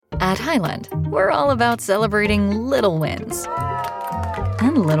At Highland, we're all about celebrating little wins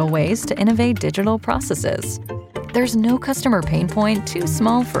and little ways to innovate digital processes. There's no customer pain point too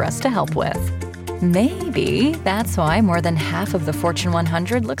small for us to help with. Maybe that's why more than half of the Fortune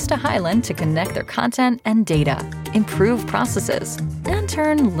 100 looks to Highland to connect their content and data, improve processes, and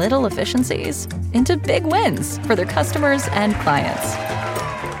turn little efficiencies into big wins for their customers and clients.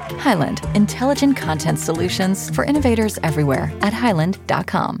 Highland, intelligent content solutions for innovators everywhere at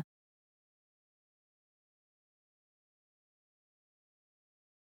highland.com.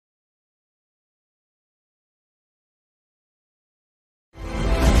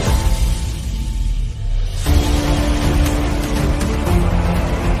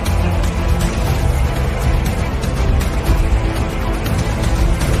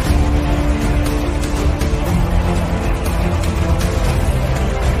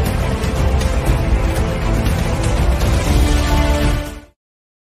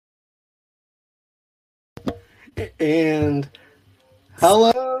 And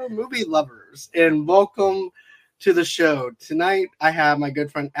hello, movie lovers, and welcome to the show. Tonight, I have my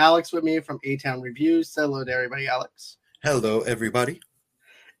good friend Alex with me from A-Town Reviews. Say hello to everybody, Alex. Hello, everybody.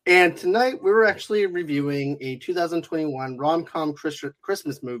 And tonight, we're actually reviewing a 2021 rom-com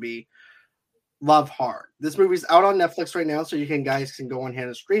Christmas movie, Love Hard. This movie's out on Netflix right now, so you guys can go on ahead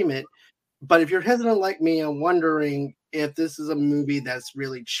and stream it. But if you're hesitant like me and wondering if this is a movie that's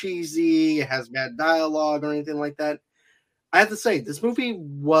really cheesy, it has bad dialogue or anything like that, I have to say, this movie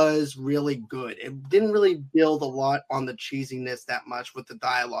was really good. It didn't really build a lot on the cheesiness that much with the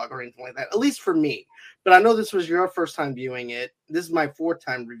dialogue or anything like that, at least for me. But I know this was your first time viewing it. This is my fourth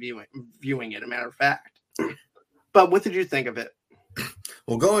time viewing it, a matter of fact. But what did you think of it?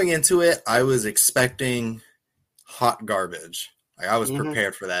 Well, going into it, I was expecting hot garbage. I was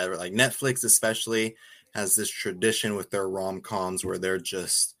prepared for that. Like Netflix especially has this tradition with their rom-coms where they're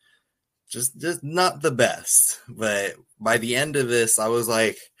just not the best. But by the end of this, I was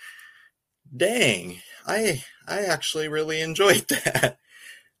like, dang, I actually really enjoyed that.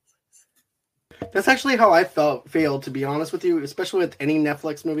 That's actually how I feel, to be honest with you, especially with any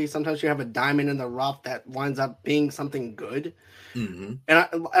Netflix movie. Sometimes you have a diamond in the rough that winds up being something good. Mm-hmm.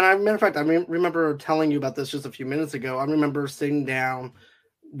 And matter of fact, I remember telling you about this just a few minutes ago. I remember sitting down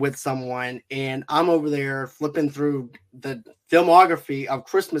with someone, and I'm over there flipping through the filmography of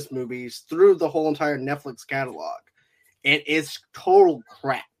Christmas movies through the whole entire Netflix catalog, and it's total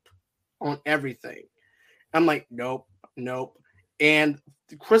crap on everything. I'm like, nope. And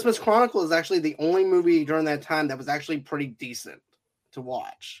Christmas Chronicle is actually the only movie during that time that was actually pretty decent to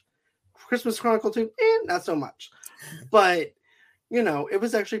watch. Christmas Chronicle 2, not so much. But, it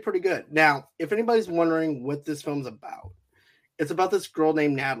was actually pretty good. Now, if anybody's wondering what this film's about, it's about this girl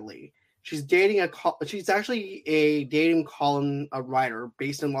named Natalie. She's actually a dating column writer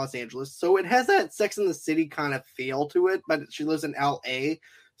based in Los Angeles. So it has that Sex and the City kind of feel to it, but she lives in LA.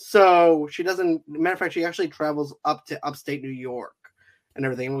 So she doesn't, matter of fact, she actually travels up to upstate New York and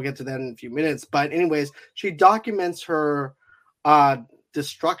everything. We'll get to that in a few minutes. But anyways, she documents her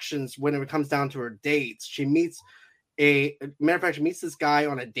destructions when it comes down to her dates. She meets she meets this guy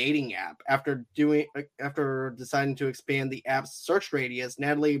on a dating app. After deciding to expand the app's search radius,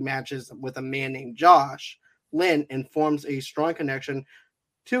 Natalie matches with a man named Josh Lynn and forms a strong connection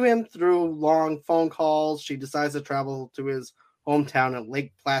to him through long phone calls. She decides to travel to his hometown in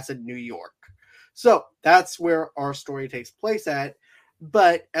Lake Placid, New York. So that's where our story takes place at.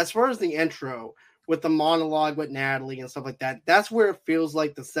 But as far as the intro, with the monologue with Natalie and stuff like that, that's where it feels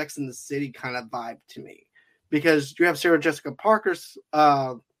like the Sex and the City kind of vibe to me. Because you have Sarah Jessica Parker's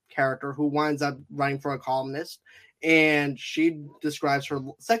character who winds up writing for a columnist, and she describes her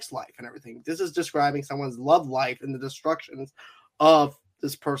sex life and everything. This is describing someone's love life and the destructions of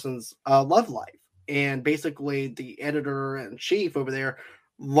this person's love life. And basically, the editor and chief over there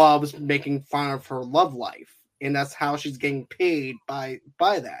loves making fun of her love life, and that's how she's getting paid by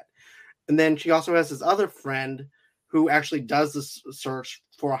that. And then she also has this other friend who actually does this search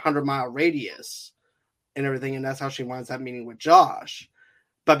for 100-mile radius and everything, and that's how she winds up meeting with Josh.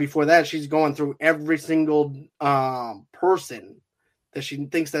 But before that, she's going through every single person that she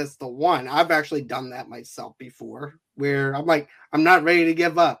thinks that's the one. I've actually done that myself before, where I'm like, I'm not ready to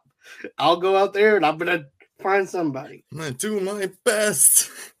give up. I'll go out there and I'm gonna find somebody. I'm gonna do my best.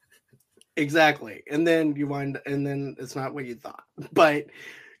 Exactly. And then it's not what you thought. But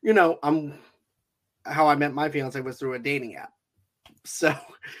how I met my fiance was through a dating app.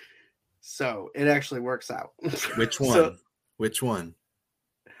 So it actually works out. Which one? Which one?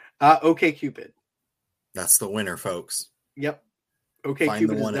 OkCupid. That's the winner, folks. Yep. OkCupid. Find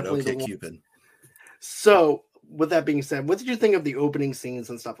the one at OkCupid. So with that being said, what did you think of the opening scenes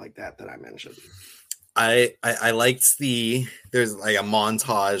and stuff like that I mentioned? I liked there's like a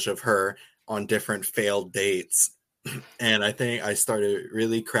montage of her on different failed dates. And I think I started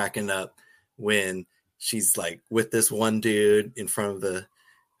really cracking up when she's like with this one dude in front of the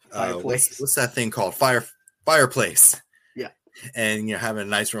what's that thing called? Fireplace. Yeah. And having a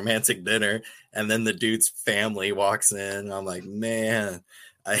nice romantic dinner, and then the dude's family walks in. I'm like, man,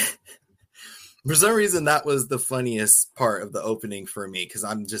 for some reason that was the funniest part of the opening for me, because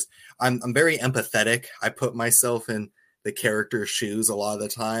I'm very empathetic. I put myself in the character's shoes a lot of the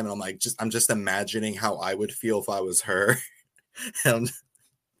time, and I'm just imagining how I would feel if I was her. And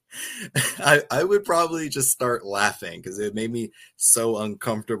I would probably just start laughing because it made me so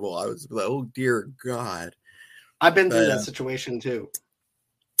uncomfortable. I was like, oh dear God. I've been through that situation too.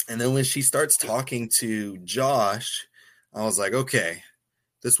 And then when she starts talking to Josh, I was like, okay,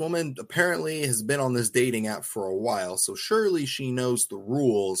 this woman apparently has been on this dating app for a while, so surely she knows the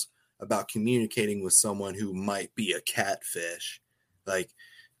rules about communicating with someone who might be a catfish. Like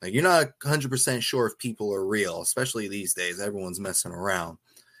you're not 100% sure if people are real, especially these days. Everyone's messing around.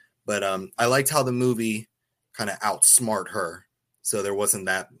 But I liked how the movie kind of outsmart her, so there wasn't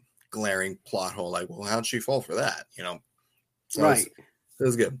that glaring plot hole. Like, well, how'd she fall for that? So right. It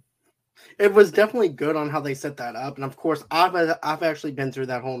was good. It was definitely good on how they set that up, and of course, I've actually been through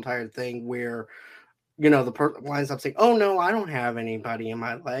that whole entire thing where, the person winds up saying, "Oh no, I don't have anybody in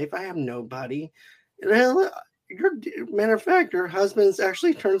my life. I have nobody." Matter of fact, your husband's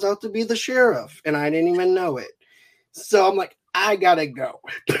actually turns out to be the sheriff, and I didn't even know it. So I'm like, I gotta go.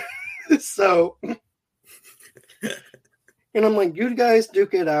 So, and I'm like, you guys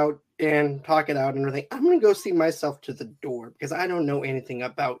duke it out and talk it out and everything. I'm gonna go see myself to the door because I don't know anything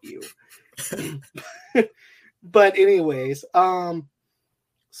about you. But anyways,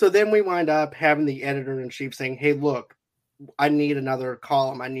 so then we wind up having the editor-in-chief saying, "Hey, look, I need another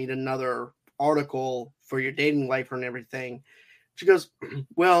column. I need another article for your dating life and everything." She goes,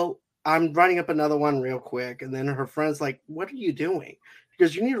 "Well, I'm writing up another one real quick." And then her friend's like, "What are you doing?"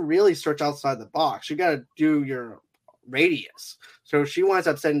 Because you need to really search outside the box. You got to do your radius. So she winds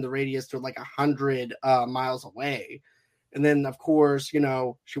up setting the radius to like 100 miles away. And then, of course, she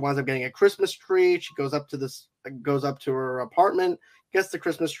winds up getting a Christmas tree. She goes up to her apartment, gets the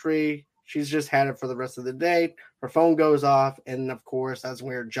Christmas tree. She's just had it for the rest of the day. Her phone goes off. And of course, that's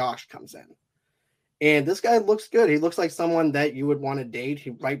where Josh comes in. And this guy looks good. He looks like someone that you would want to date.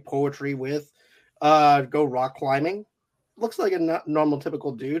 He write poetry with, go rock climbing. Looks like a normal,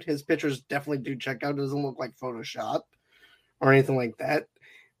 typical dude. His pictures definitely do check out. Doesn't look like Photoshop or anything like that.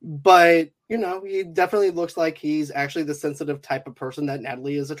 But, he definitely looks like he's actually the sensitive type of person that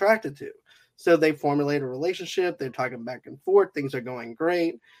Natalie is attracted to. So they formulate a relationship. They're talking back and forth. Things are going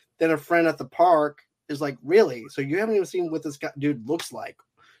great. Then a friend at the park is like, "Really? So you haven't even seen what this dude looks like?"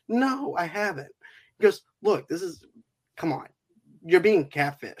 "No, I haven't." He goes, "Look, come on. You're being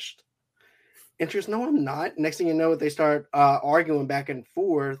catfished." And she goes, "No, I'm not." Next thing you know, they start arguing back and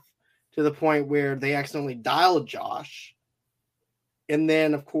forth to the point where they accidentally dial Josh. And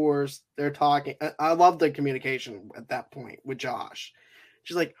then, of course, they're talking. I love the communication at that point with Josh.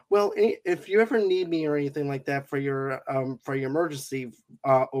 She's like, "Well, if you ever need me or anything like that for your emergency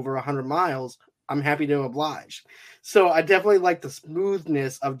over 100 miles, I'm happy to oblige." So I definitely like the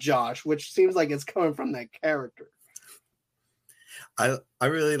smoothness of Josh, which seems like it's coming from that character. I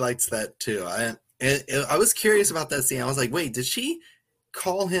really liked that too. I was curious about that scene. I was like, wait, did she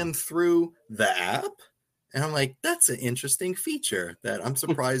call him through the app? And I'm like, that's an interesting feature that I'm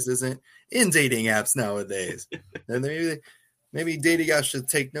surprised isn't in dating apps nowadays. And maybe dating apps should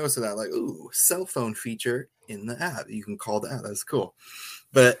take notice of that. Like, ooh, cell phone feature in the app. You can call that. That's cool.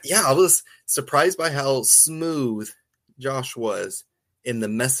 But yeah, I was surprised by how smooth Josh was in the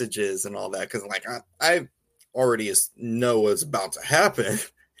messages and all that. Because like I already know what's about to happen.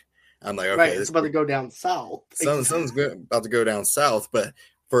 I'm like, okay, right, it's about to go down south. Something's about to go down south. But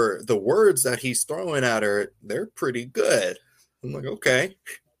for the words that he's throwing at her, they're pretty good. I'm like, okay.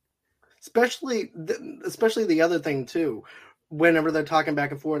 Especially the other thing too, whenever they're talking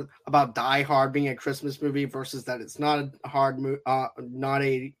back and forth about Die Hard being a Christmas movie versus that it's not a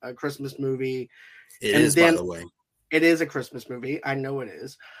Christmas movie. It is, by the way. It is a Christmas movie. I know it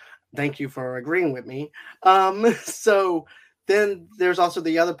is. Thank you for agreeing with me. So then there's also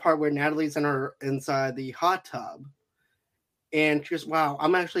the other part where Natalie's inside the hot tub. And she goes, "Wow,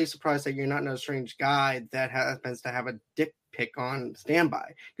 I'm actually surprised that you're not no strange guy that happens to have a dick pic on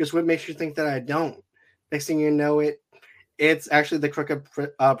standby." Because what makes you think that I don't? Next thing you know, it's actually the crooked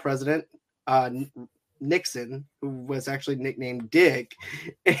president, Nixon, who was actually nicknamed Dick.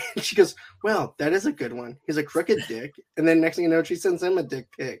 And she goes, well, that is a good one. He's a crooked dick. And then next thing you know, she sends him a dick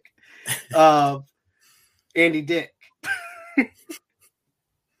pic of Andy Dick.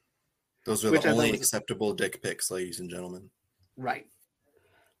 Those are the only acceptable dick pics, ladies and gentlemen. Right.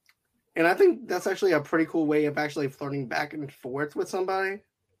 And I think that's actually a pretty cool way of actually flirting back and forth with somebody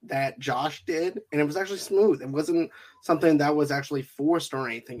that Josh did. And it was actually smooth. It wasn't something that was actually forced or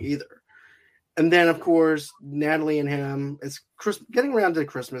anything either. And then, of course, Natalie and him, it's getting around to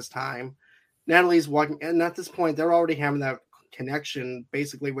Christmas time. Natalie's walking, and at this point, they're already having that connection,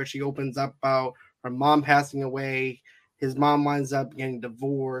 basically, where she opens up about her mom passing away. His mom winds up getting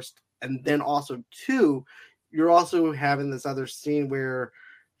divorced. And then also, too, you're also having this other scene where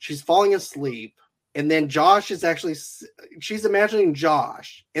she's falling asleep. And then Josh is actually, she's imagining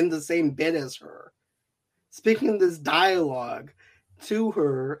Josh in the same bed as her, speaking this dialogue to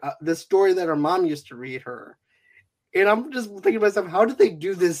her, the story that her mom used to read her. And I'm just thinking to myself, how did they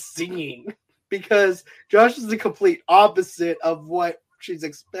do this singing? Because Josh is the complete opposite of what she's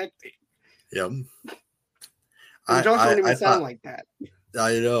expecting. Yep. And Josh don't even sound like that.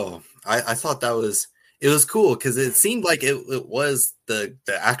 I know. I thought it was cool because it seemed like it was the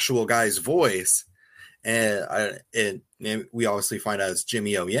actual guy's voice. And we obviously find out it's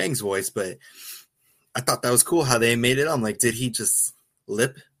Jimmy O Yang's voice, but I thought that was cool how they made it. I'm like, did he just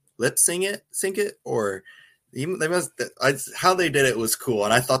lip sync it, or how they did it was cool,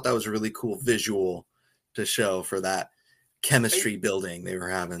 and I thought that was a really cool visual to show for that chemistry building they were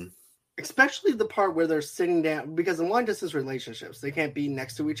having. Especially the part where they're sitting down, because in long distance relationships they can't be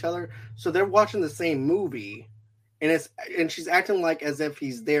next to each other, so they're watching the same movie, and she's acting like as if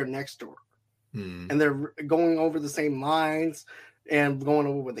he's there next door, and they're going over the same lines and going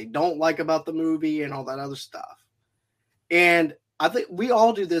over what they don't like about the movie and all that other stuff. And I think we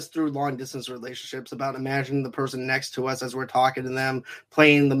all do this through long distance relationships, about imagining the person next to us as we're talking to them,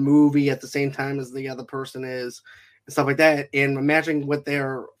 playing the movie at the same time as the other person is, and stuff like that, and imagining what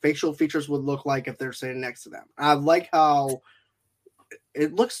their facial features would look like if they're sitting next to them. I like how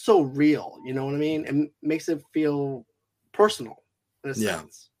it looks so real, you know what I mean? It makes it feel personal in a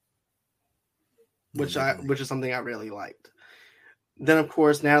sense, which is something I really liked. Then, of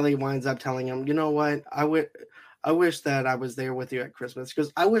course, Natalie winds up telling him, you know what? I wish that I was there with you at Christmas,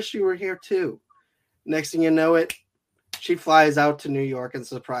 because I wish you were here too. Next thing you know it, she flies out to New York and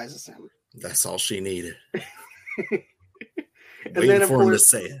surprises him. That's all she needed. And then, of for him course,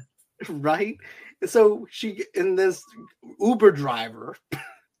 to say it. Right? So this Uber driver,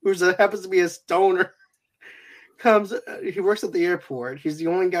 who happens to be a stoner, comes, he works at the airport. He's the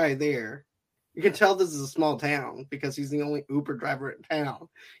only guy there. You can tell this is a small town because he's the only Uber driver in town.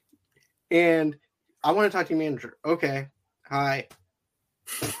 And I want to talk to your manager. Okay. Hi.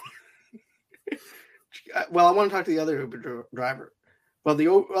 Well, I want to talk to the other Uber driver. Well,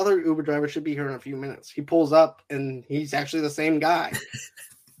 the other Uber driver should be here in a few minutes. He pulls up and he's actually the same guy.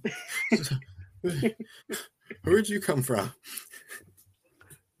 Where'd you come from?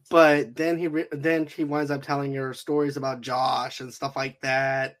 But then he winds up telling her stories about Josh and stuff like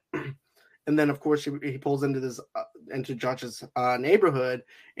that. And then, of course, he pulls into Josh's neighborhood,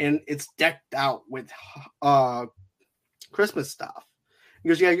 and it's decked out with Christmas stuff. He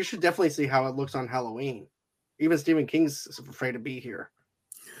goes, yeah, you should definitely see how it looks on Halloween. Even Stephen King's afraid to be here.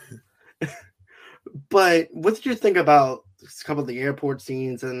 But what did you think about a couple of the airport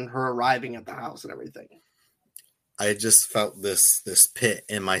scenes and her arriving at the house and everything? I just felt this pit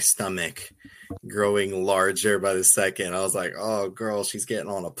in my stomach growing larger by the second. I was like, oh, girl, she's getting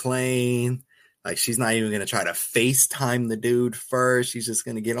on a plane. Like, she's not even going to try to FaceTime the dude first. She's just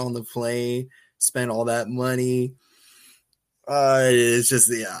going to get on the plane, spend all that money. It's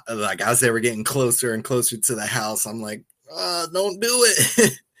just, like, as they were getting closer and closer to the house, I'm like, don't do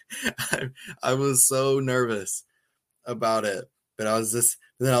it. I was so nervous about it. But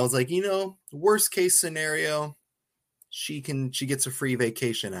then I was like, worst case scenario, she gets a free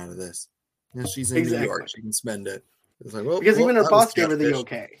vacation out of this. She's in New York. She can spend it. It's like, because even her boss gave her the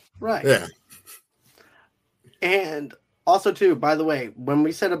okay. Right. Yeah. And also, too, by the way, when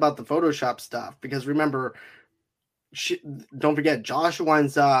we said about the Photoshop stuff, because remember, don't forget, Josh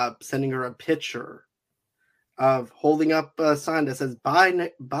winds up sending her a picture of holding up a sign that says,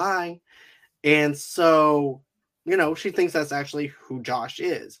 bye. And so, she thinks that's actually who Josh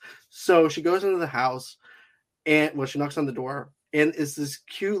is. So she goes into the house, and she knocks on the door, and it's this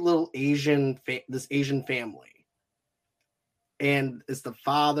cute little Asian family. And it's the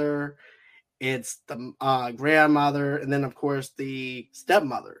father, it's the grandmother, and then, of course, the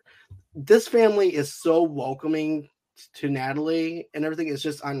stepmother. This family is so welcoming to Natalie and everything. It's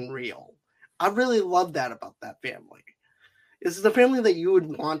just unreal. I really love that about that family. This is the family that you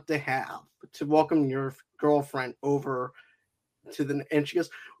would want to have to welcome your girlfriend over to the. And she goes,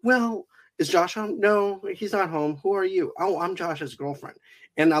 "Well, is Josh home? No, he's not home. Who are you? Oh, I'm Josh's girlfriend."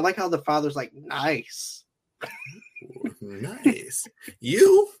 And I like how the father's like, "Nice, nice.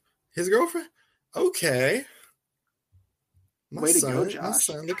 You, his girlfriend? Okay. Way to go, Josh. My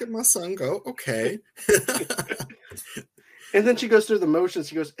son, look at my son go. Okay." And then she goes through the motions.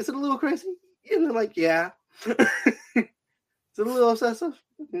 She goes, "Is it a little crazy?" And they're like, "Yeah." Is it a little obsessive?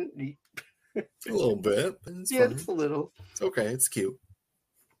 A little bit. Yeah, it's a little. It's okay. It's cute.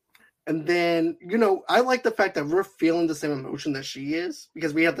 And then, I like the fact that we're feeling the same emotion that she is,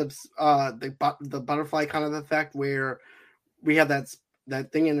 because we have the butterfly kind of effect where we have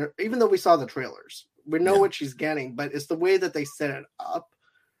that thing in her. Even though we saw the trailers, we know what she's getting, but it's the way that they set it up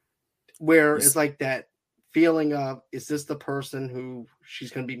where it's like that feeling of, is this the person who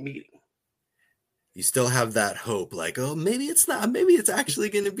she's going to be meeting? You still have that hope, like, oh, maybe it's not. Maybe it's actually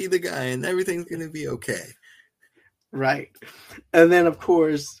going to be the guy and everything's going to be okay. Right. And then, of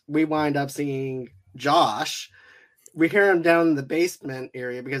course, we wind up seeing Josh. We hear him down in the basement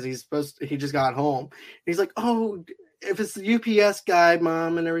area because he just got home. He's like, "Oh, if it's the UPS guy,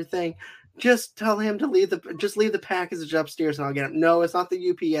 Mom, and everything, just tell him to leave the package upstairs and I'll get him." "No, it's not the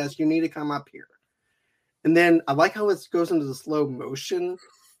UPS. You need to come up here." And then I like how it goes into the slow motion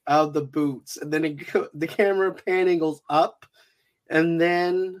of the boots, and then the camera pan angles up, and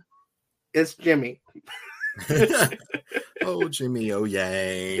then it's Jimmy. Oh, Jimmy, oh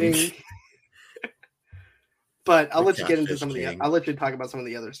yang. But I'll let you get into I'll let you talk about some of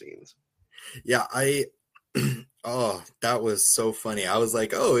the other scenes. Yeah, oh, that was so funny. I was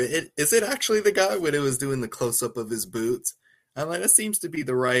like, oh, is it actually the guy when it was doing the close-up of his boots? I'm like, that seems to be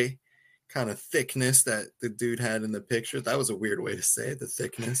the right kind of thickness that the dude had in the picture. That was a weird way to say it, the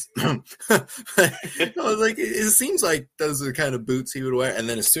thickness. I was like, it seems like those are the kind of boots he would wear. And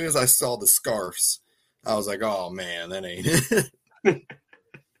then as soon as I saw the scarves, I was like, oh man, that ain't it.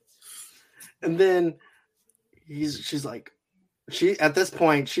 And then she's like, at this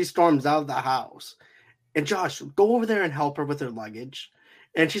point, she storms out of the house. And Josh, go over there and help her with her luggage.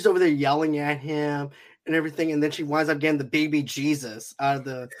 And she's over there yelling at him and everything. And then she winds up getting the baby Jesus out of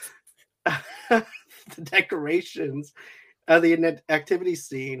the decorations of the activity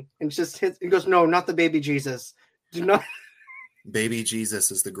scene, and just hits. He goes, "No, not the baby Jesus. Do not." Baby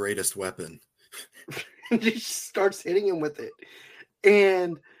Jesus is the greatest weapon. And she starts hitting him with it.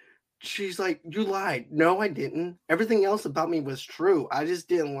 And she's like, "You lied." "No, I didn't. Everything else about me was true. I just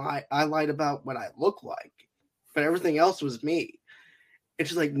didn't lie. I lied about what I look like, but everything else was me." And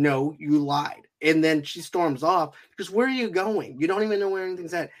she's like, "No, you lied." And then she storms off. Because where are you going? You don't even know where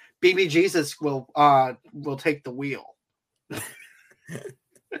anything's at. Baby Jesus will take the wheel.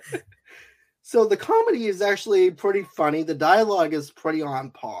 So the comedy is actually pretty funny. The dialogue is pretty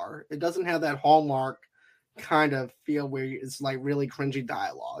on par. It doesn't have that Hallmark kind of feel where it's like really cringy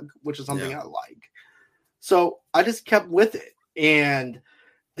dialogue, which is something I like. So I just kept with it. And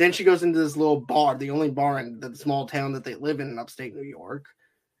then she goes into this little bar, the only bar in the small town that they live in upstate New York.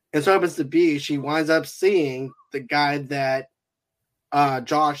 And so happens to be, she winds up seeing the guy that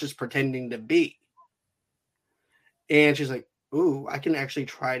Josh is pretending to be. And she's like, "Ooh, I can actually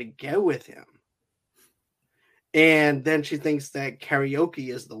try to get with him." And then she thinks that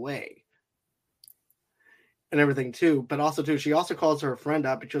karaoke is the way. And everything too. But also too, she also calls her friend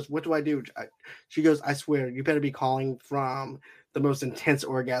up and she goes, "What do I do?" She goes, "I swear, you better be calling from the most intense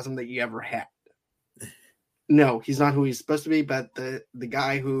orgasm that you ever had." No, he's not who he's supposed to be, but the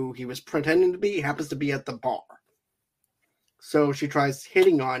guy who he was pretending to be happens to be at the bar. So she tries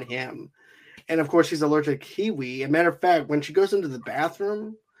hitting on him. And of course, she's allergic to kiwi. As a matter of fact, when she goes into the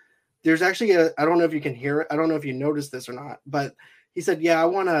bathroom, there's actually I don't know if you can hear it. I don't know if you noticed this or not, but he said, "Yeah, I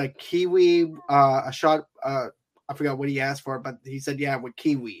want a kiwi, a shot." I forgot what he asked for, but he said, "Yeah, with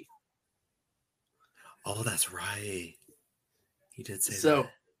kiwi." Oh, that's right. He did say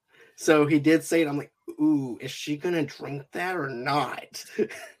that. So he did say it. I'm like, ooh, is she going to drink that or not?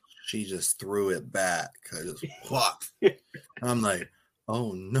 She just threw it back. I just, what? I'm like,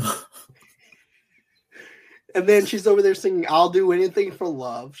 oh no. And then she's over there singing, "I'll do anything for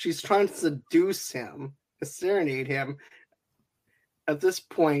love." She's trying to seduce him, serenade him. At this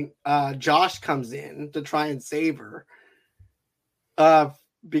point, Josh comes in to try and save her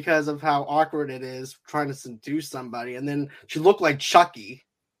because of how awkward it is trying to seduce somebody. And then she looked like Chucky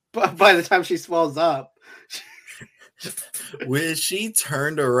by the time she swells up. When she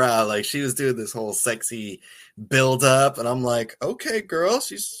turned around, like she was doing this whole sexy build up, and I'm like, okay, girl,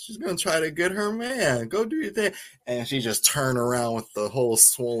 she's gonna try to get her man. Go do your thing. And she just turned around with the whole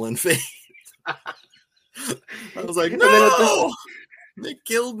swollen face. I was like, no! They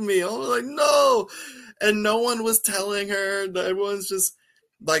killed me. I was like, no! And no one was telling her. Everyone's just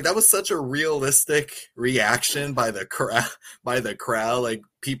like, that was such a realistic reaction by the crowd. Like,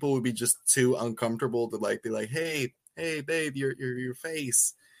 people would be just too uncomfortable to like be like, hey, babe, your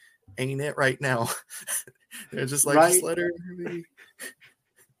face ain't it right now. They're just like, just let her be.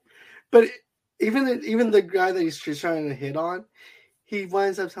 But even the guy that she's trying to hit on, he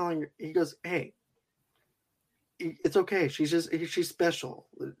winds up telling her, he goes, hey, it's okay. She's special.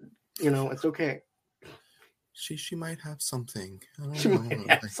 You know, it's okay. She might have something. She might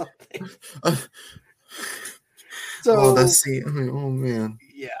have something. So that's scene. Oh man.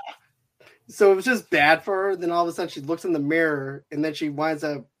 Yeah. So it was just bad for her. Then all of a sudden she looks in the mirror and then she winds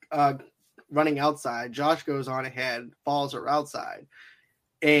up running outside. Josh goes on ahead, follows her outside.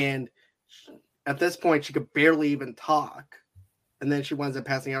 And at this point she could barely even talk. And then she winds up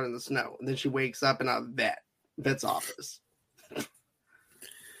passing out in the snow. And then she wakes up in a vet's office.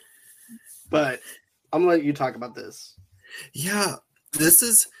 But I'm gonna let you talk about this. Yeah,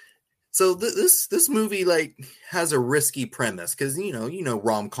 this movie like has a risky premise because you know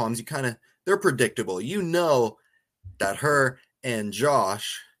rom-coms, they're predictable. You know that her and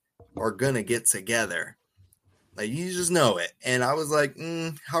Josh are gonna get together. Like you just know it. And I was like,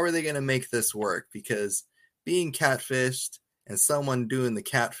 how are they gonna make this work? Because being catfished and someone doing the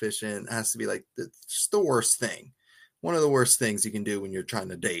catfishing has to be like just the worst thing. One of the worst things you can do when you're trying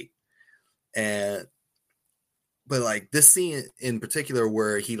to date. But like this scene in particular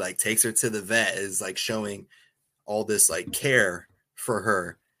where he like takes her to the vet is like showing all this like care for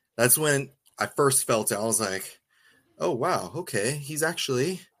her. That's when I first felt it. I was like, oh wow, okay. He's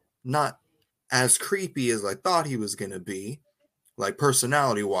actually not as creepy as I thought he was gonna be. Like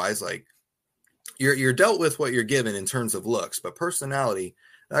personality wise, like you're dealt with what you're given in terms of looks, but personality,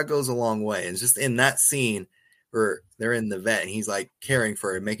 that goes a long way. And just in that scene where they're in the vet and he's like caring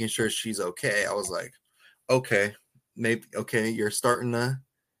for her, making sure she's okay. I was like, okay, you're starting to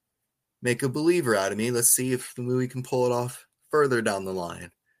make a believer out of me. Let's see if the movie can pull it off further down the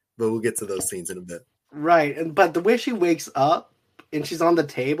line. But we'll get to those scenes in a bit. Right. But the way she wakes up and she's on the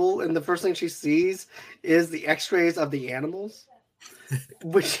table and the first thing she sees is the x-rays of the animals,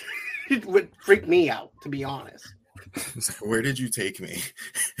 which would freak me out, to be honest. Where did you take me?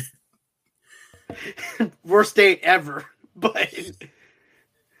 Worst date ever. But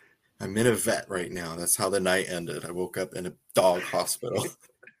I'm in a vet right now. That's how the night ended. I woke up in a dog hospital.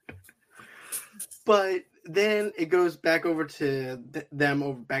 But then it goes back over to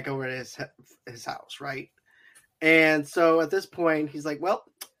them back over at his house, right? And so at this point, he's like, well,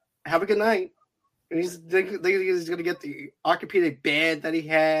 have a good night. And he's going to get the orthopedic bed that he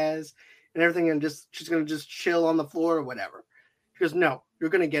has and everything, and she's going to just chill on the floor or whatever. She goes, no, you're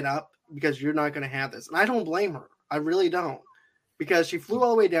going to get up because you're not going to have this. And I don't blame her. I really don't. Because she flew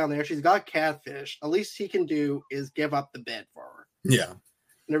all the way down there. She's got catfish. At least he can do is give up the bed for her. Yeah.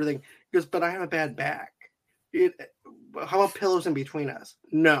 And everything. He goes, but I have a bad back. How about pillows in between us?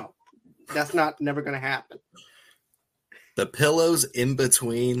 No. That's never going to happen. The pillows in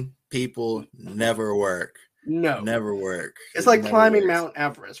between people never work. No. Never work. It's like climbing Mount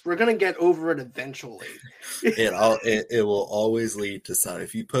Everest. We're going to get over it eventually. It will always lead to something.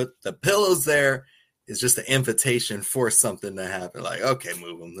 If you put the pillows there, it's just an invitation for something to happen. Like, okay,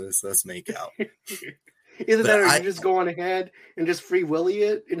 move them. Let's make out. Either that or you just go on ahead and just free willy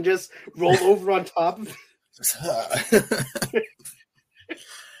it and just roll over on top of it.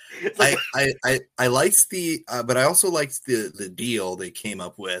 I liked but I also liked the deal they came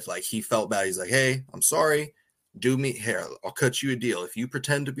up with. Like he felt bad. He's like, hey, I'm sorry. Do me here. I'll cut you a deal. If you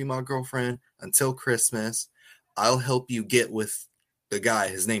pretend to be my girlfriend until Christmas, I'll help you get with the guy.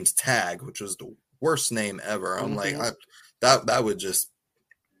 His name's Tag, which was the worst name ever. I'm like, that would just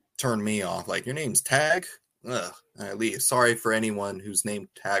turn me off. Like, your name's Tag? Ugh. I leave. Sorry for anyone who's named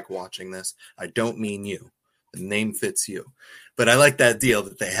Tag watching this. I don't mean you. The name fits you. But I like that deal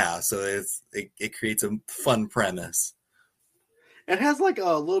that they have. So it creates a fun premise. It has like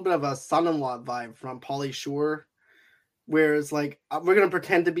a little bit of a son-in-law vibe from Pauly Shore, where it's like, we're going to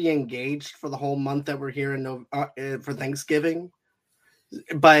pretend to be engaged for the whole month that we're here for Thanksgiving.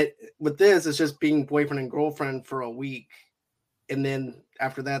 But with this, it's just being boyfriend and girlfriend for a week. And then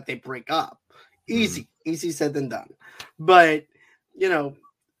after that, they break up. Easy said than done. But,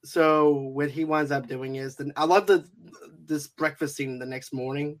 so what he winds up doing is, I love this breakfast scene the next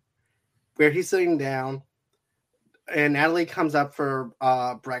morning where he's sitting down and Natalie comes up for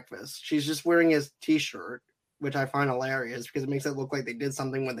breakfast. She's just wearing his t-shirt, which I find hilarious because it makes it look like they did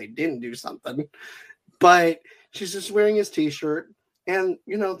something when they didn't do something. But she's just wearing his t-shirt. And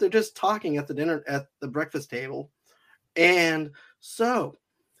they're just talking at the breakfast table. And so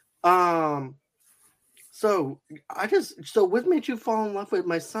what made you fall in love with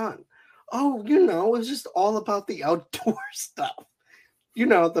my son? Oh, it's just all about the outdoor stuff.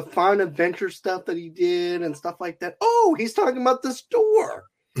 The fun adventure stuff that he did and stuff like that. Oh, he's talking about the store.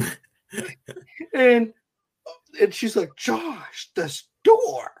 and she's like, Josh, the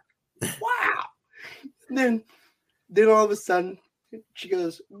store. Wow. And then all of a sudden she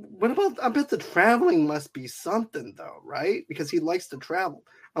goes, what about, I bet the traveling must be something though, right? Because he likes to travel.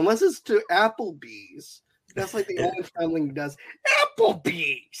 Unless it's to Applebee's. That's like the only traveling he does.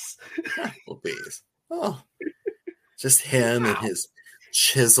 Applebee's. Applebee's. Oh. Just him and his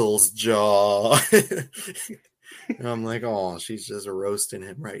chisel's jaw. And I'm like, oh, she's just roasting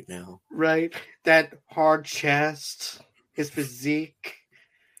him right now. Right. That hard chest, his physique.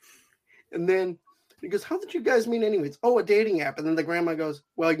 And then he goes, how did you guys meet anyways? Oh, a dating app. And then the grandma goes,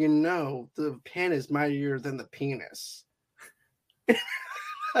 well, the pen is mightier than the penis.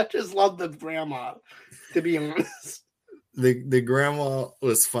 I just love the grandma, to be honest. The grandma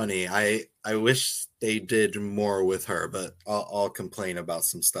was funny. I wish they did more with her, but I'll complain about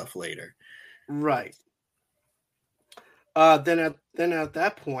some stuff later. Right. Then at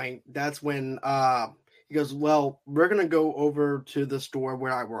that point, that's when he goes, well, we're gonna go over to the store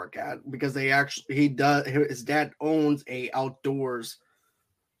where I work at, because his dad owns a outdoors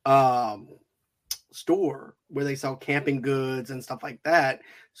store where they sell camping goods and stuff like that.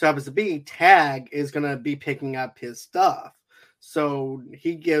 So happens to be Tag is gonna be picking up his stuff. So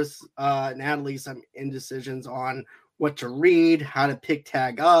he gives Natalie some indecisions on what to read, how to pick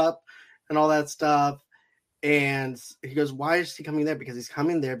Tag up, and all that stuff. And he goes, why is he coming there? Because he's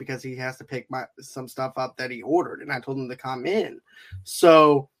coming there because he has to pick some stuff up that he ordered. And I told him to come in.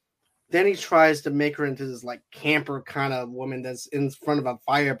 So then he tries to make her into this like camper kind of woman that's in front of a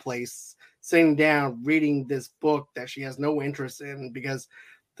fireplace, sitting down, reading this book that she has no interest in because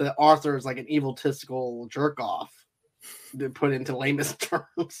the author is like an egotistical jerk off, to put into lamest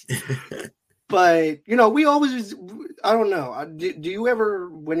terms. But, we always, I don't know. Do you ever,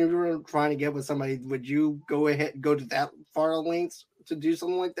 when you were trying to get with somebody, would you go to that far lengths to do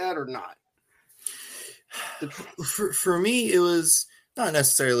something like that or not? For me, it was not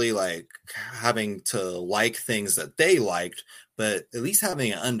necessarily like having to like things that they liked, but at least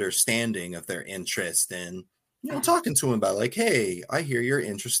having an understanding of their interest and, talking to them about like, hey, I hear you're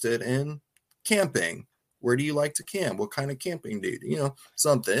interested in camping. Where do you like to camp? What kind of camping do you do?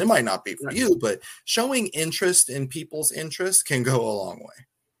 Something. It might not be for you, but showing interest in people's interests can go a long way.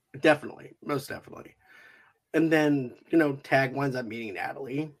 Definitely. Most definitely. And then, Tag winds up meeting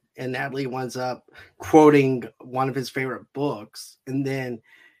Natalie, and Natalie winds up quoting one of his favorite books. And then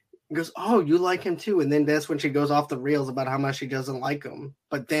he goes, oh, you like him too. And then that's when she goes off the rails about how much she doesn't like him,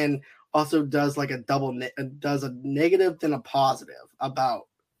 but then also does like does a negative then a positive about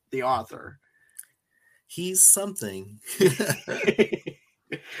the author. He's something.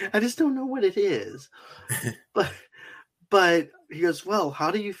 I just don't know what it is. But he goes, well,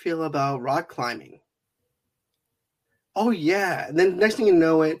 how do you feel about rock climbing? Oh, yeah. And then next thing you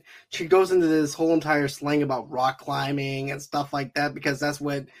know it, she goes into this whole entire slang about rock climbing and stuff like that, because that's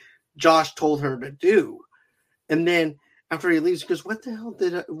what Josh told her to do. And then after he leaves, he goes, what the hell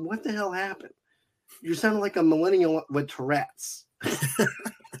happened? You sound like a millennial with Tourette's.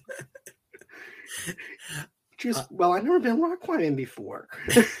 Well, I've never been rock climbing before.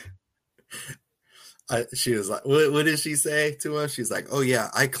 She was like, what did she say to us? She's like, oh yeah,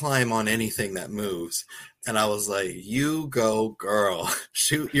 I climb on anything that moves. And I was like, you go, girl,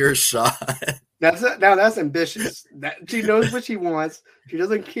 shoot your shot. That's ambitious. That she knows what she wants. She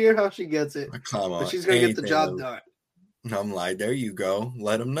doesn't care how she gets it. But she's going to get the job done. I'm like, there you go.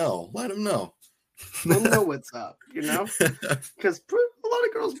 Let them know. Let them know what's up, because a lot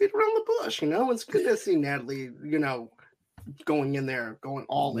of girls beat around the bush, It's good to see Natalie, going in there, going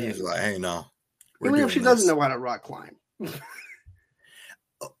all in. She's like, hey, no. Even if she doesn't know how to rock climb.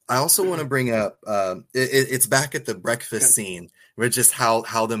 I also want to bring up, it's back at the breakfast scene, where just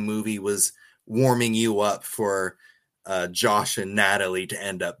how the movie was warming you up for Josh and Natalie to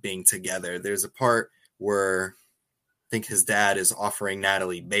end up being together. There's a part where I think his dad is offering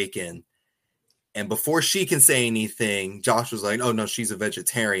Natalie bacon. And before she can say anything, Josh was like, oh, no, she's a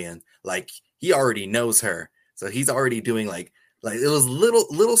vegetarian. Like, he already knows her. So he's already doing like it was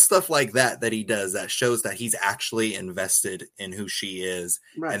little stuff like that he does that shows that he's actually invested in who she is,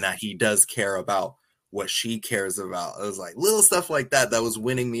 right, and that he does care about what she cares about. It was like little stuff like that was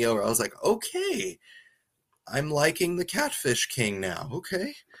winning me over. I was like, okay, I'm liking the Catfish King now.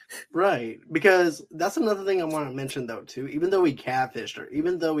 Okay. Right. Because that's another thing I want to mention, though, too. Even though he catfished her,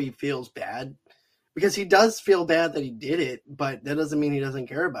 even though he feels bad, because he does feel bad that he did it, but that doesn't mean he doesn't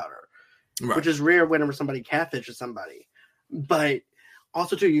care about her, right. Which is rare whenever somebody catfishes somebody. But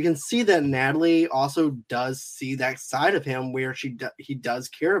also, too, you can see that Natalie also does see that side of him where he does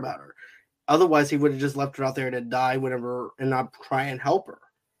care about her. Otherwise, he would have just left her out there to die whenever and not try and help her.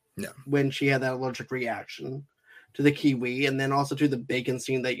 No. When she had that allergic reaction to the kiwi, and then also to the bacon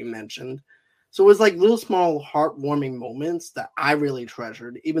scene that you mentioned. So it was like little small heartwarming moments that I really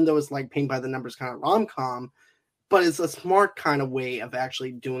treasured, even though it's like paint by the numbers kind of rom-com, but it's a smart kind of way of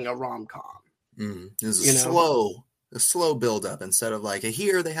actually doing a rom-com. It's a slow build up instead of like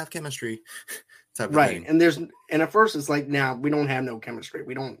here they have chemistry type of right. thing. And at first it's like, now we don't have no chemistry.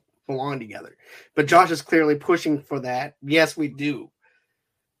 We don't belong together. But Josh is clearly pushing for that. Yes, we do.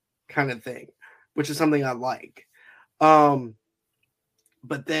 Kind of thing, which is something I like.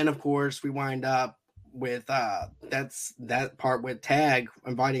 But then of course we wind up with that's that part with Tag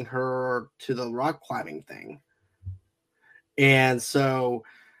inviting her to the rock climbing thing. And so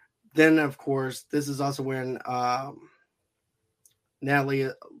then of course this is also when Natalie,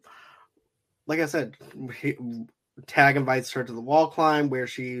 like I said, Tag invites her to the wall climb where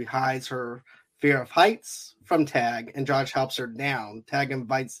she hides her fear of heights from Tag, and Josh helps her down. Tag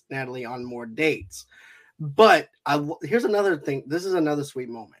invites Natalie on more dates. But here's another thing. This is another sweet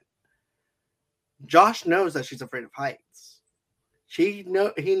moment. Josh knows that she's afraid of heights. He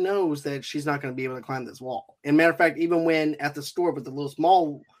knows that she's not going to be able to climb this wall. And matter of fact, even when at the store with the little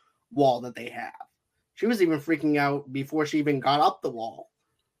small wall that they have, she was even freaking out before she even got up the wall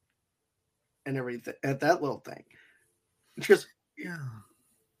and everything at that little thing. And she goes, yeah.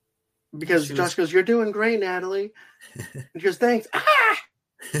 Because Josh goes, "You're doing great, Natalie." And she goes, "Thanks."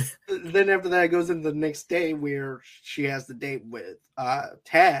 Then after that, it goes into the next day where she has the date with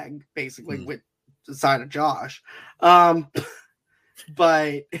Tag, basically with the side of Josh. But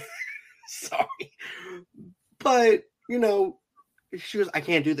sorry, but she goes, "I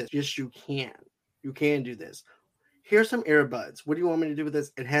can't do this." Yes, you can. You can do this. Here's some earbuds. What do you want me to do with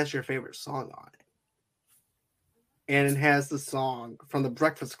this? It has your favorite song on it, and it has the song from the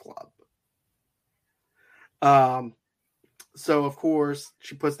Breakfast Club. So of course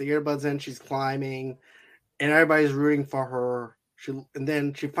she puts the earbuds in, she's climbing, and everybody's rooting for her. And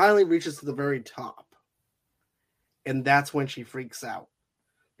then she finally reaches to the very top. And that's when she freaks out.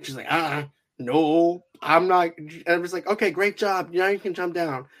 She's like, no, I'm not. And it was like, okay, great job. Now you can jump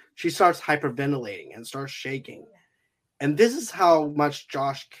down. She starts hyperventilating and starts shaking. And this is how much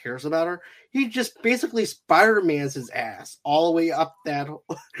Josh cares about her. He just basically Spider-Man's his ass all the way up that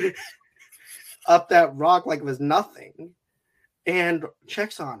up that rock like it was nothing, and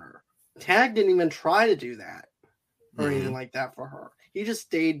checks on her. Tag didn't even try to do that or anything like that for her. He just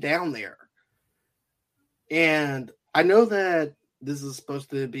stayed down there. And I know that this is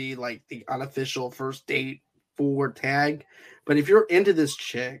supposed to be like the unofficial first date for Tag, but if you're into this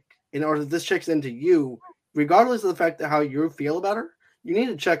chick, or if this chick's into you, regardless of the fact that how you feel about her, you need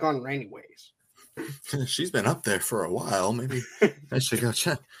to check on her anyways. She's been up there for a while. Maybe I should go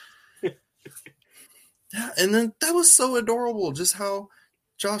check. Yeah, and then that was so adorable, just how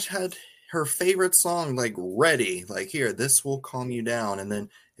Josh had her favorite song like ready, like, here, this will calm you down. And then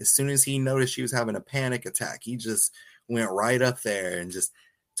as soon as he noticed she was having a panic attack, he just went right up there and just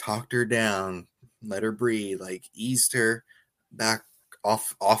talked her down, let her breathe, like eased her back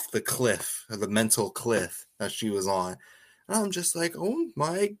off the cliff, or the mental cliff that she was on. And I'm just like, oh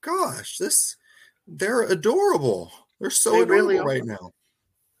my gosh, they're adorable. They're so adorable really right now.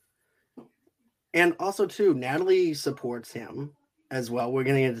 And also, too, Natalie supports him as well. We're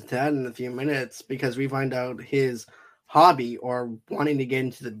going to get into that in a few minutes because we find out his hobby or wanting to get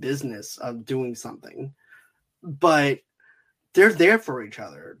into the business of doing something. But they're there for each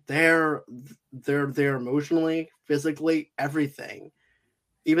other. They're there emotionally, physically, everything.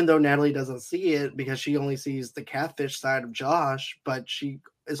 Even though Natalie doesn't see it because she only sees the catfish side of Josh, but she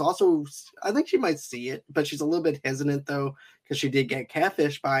is also, I think she might see it, but she's a little bit hesitant though because she did get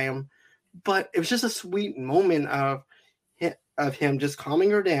catfished by him. But it was just a sweet moment of him just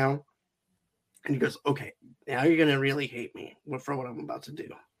calming her down. And he goes, okay, now you're going to really hate me for what I'm about to do.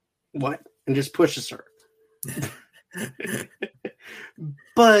 What? And just pushes her.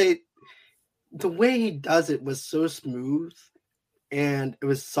 But the way he does it was so smooth. And it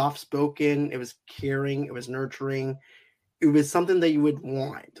was soft-spoken. It was caring. It was nurturing. It was something that you would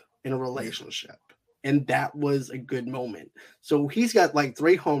want in a relationship. And that was a good moment. So he's got like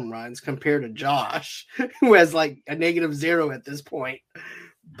 3 home runs compared to Josh, who has like a -0 at this point.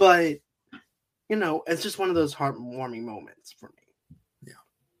 But, it's just one of those heartwarming moments for me.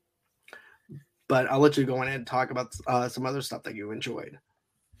 Yeah. But I'll let you go ahead and talk about some other stuff that you enjoyed.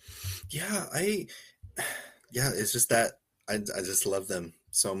 Yeah, it's just that I just love them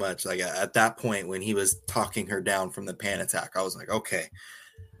so much. Like at that point when he was talking her down from the pan attack, I was like, okay,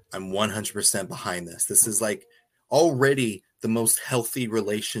 I'm 100% behind this. This is like already the most healthy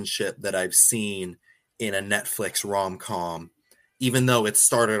relationship that I've seen in a Netflix rom-com, even though it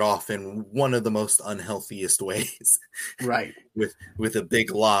started off in one of the most unhealthiest ways. Right. with a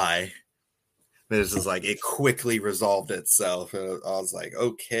big lie. It's just like it quickly resolved itself. I was like,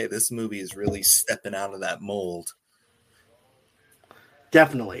 okay, this movie is really stepping out of that mold.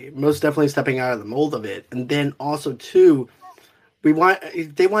 Definitely. Most definitely stepping out of the mold of it. And then also, too, they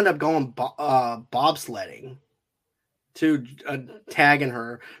wind up going bobsledding to tagging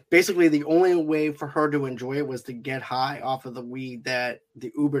her. Basically, the only way for her to enjoy it was to get high off of the weed that the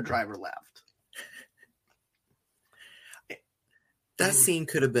Uber driver left. That scene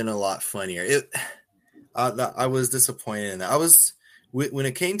could have been a lot funnier. I was disappointed in that. When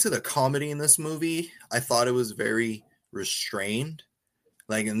it came to the comedy in this movie, I thought it was very restrained.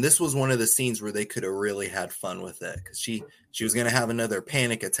 Like, and this was one of the scenes where they could have really had fun with it, because she was going to have another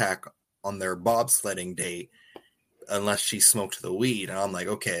panic attack on their bobsledding date unless she smoked the weed. And I'm like,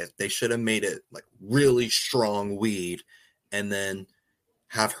 okay, they should have made it like really strong weed and then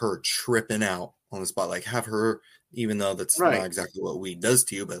have her tripping out on the spot. Like have her, even though that's right. Not exactly what weed does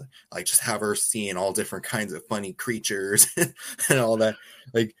to you, but like just have her seeing all different kinds of funny creatures and all that.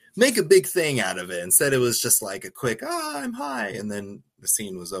 Like make a big thing out of it. Instead, it was just like a quick, I'm high. And then the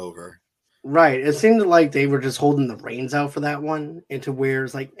scene was over. Right. It seemed like they were just holding the reins out for that one, into where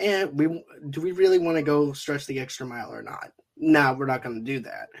it's like, do we really want to go stretch the extra mile or not? No, we're not going to do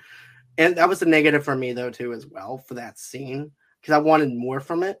that. And that was a negative for me, though, too, as well, for that scene, because I wanted more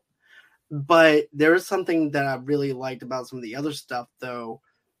from it. But there is something that I really liked about some of the other stuff, though,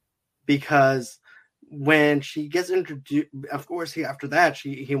 because when she gets introduced, of course, after that,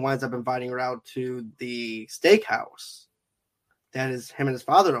 he winds up inviting her out to the steakhouse that is him and his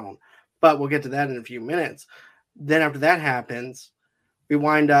father own. But we'll get to that in a few minutes. Then after that happens, we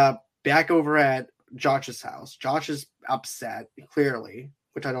wind up back over at Josh's house. Josh is upset, clearly,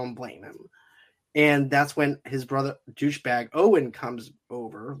 which I don't blame him. And that's when his brother, douchebag Owen, comes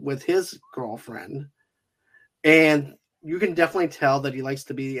over with his girlfriend. And you can definitely tell that he likes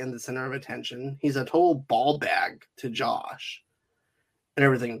to be in the center of attention. He's a total ball bag to Josh and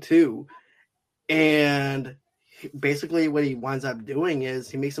everything, too. And basically what he winds up doing is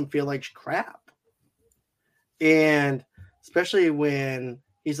he makes him feel like crap. And especially whenever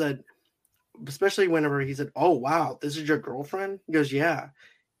he said, oh, wow, this is your girlfriend? He goes, yeah.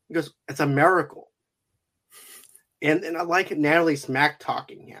 He goes, it's a miracle. And I like Natalie smack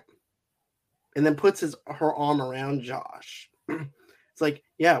talking him. And then puts her arm around Josh. It's like,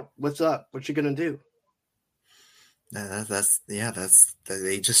 yeah, what's up? What you gonna do?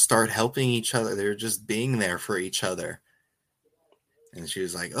 They just start helping each other. They're just being there for each other. And she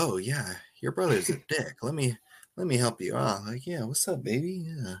was like, oh yeah, your brother's a dick. Let me help you out. Like, yeah, what's up, baby?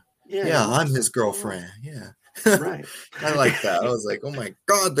 Yeah, I'm his girlfriend. Yeah. Right. I like that. I was like, oh my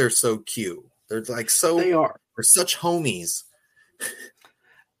God, they're so cute. They're like they are. They're such homies.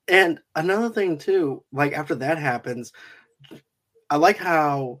 And another thing too, like after that happens, I like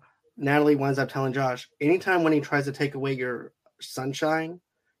how Natalie winds up telling Josh, anytime when he tries to take away your sunshine,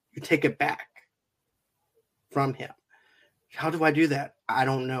 you take it back from him. How do I do that? I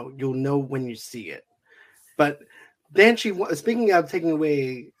don't know. You'll know when you see it. But then speaking of taking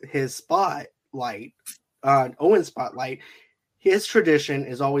away his spotlight, Owen's spotlight, his tradition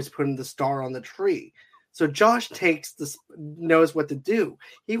is always putting the star on the tree. So Josh knows what to do.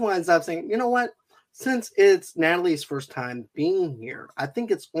 He winds up saying, you know what? Since it's Natalie's first time being here, I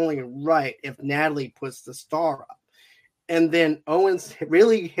think it's only right if Natalie puts the star up. And then Owen's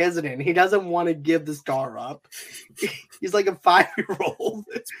really hesitant. He doesn't want to give the star up. He's like a 5-year-old.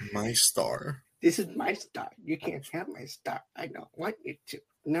 It's my star. This is my star. You can't have my star. I don't want you to.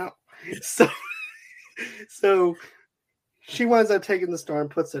 No. So she winds up taking the star and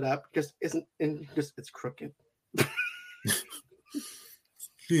puts it up because it's crooked.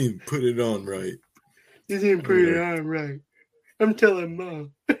 She didn't put it on right. You didn't put it on right. I'm telling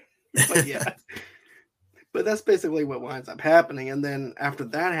Mom. But yeah. But that's basically what winds up happening. And then after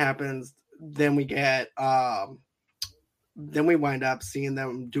that happens, then we get then we wind up seeing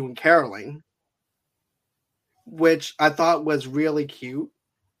them doing caroling, which I thought was really cute.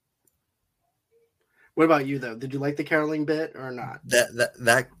 What about you though? Did you like the caroling bit or not?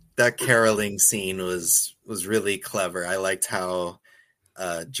 That caroling scene was really clever. I liked how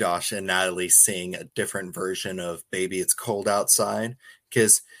Josh and Natalie sing a different version of Baby It's Cold Outside,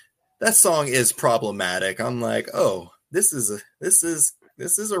 because that song is problematic. I'm like, oh, this is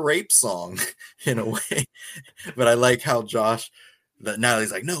a rape song in a way. But I like how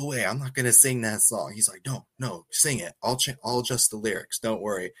Natalie's like, no way, I'm not gonna sing that song. He's like, no, sing it. I'll adjust the lyrics. Don't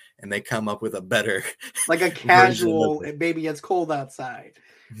worry. And they come up with a better, like a casual Baby It's Cold Outside.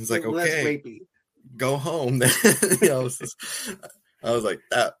 He's like, okay, go home. I was like,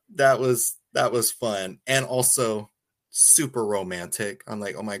 that was fun, and also super romantic. I'm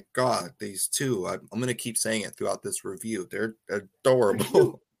like, oh my god, these two. I'm gonna keep saying it throughout this review. They're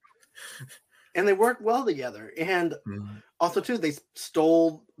adorable. And they work well together. And also, too, they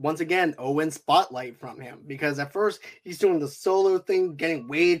stole, once again, Owen's spotlight from him. Because at first, he's doing the solo thing, getting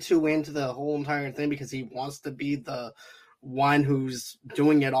way too into the whole entire thing because he wants to be the one who's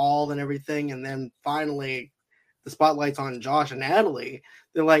doing it all and everything. And then finally, the spotlight's on Josh and Natalie.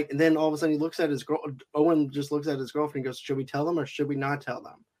 They're like, and then all of a sudden, he looks at his girl. Owen just looks at his girlfriend and goes, should we tell them or should we not tell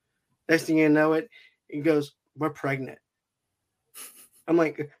them? Next thing you know it, he goes, we're pregnant. I'm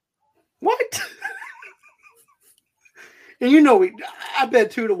like, what? And I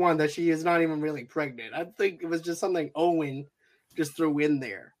bet 2-1 that she is not even really pregnant. I think it was just something Owen just threw in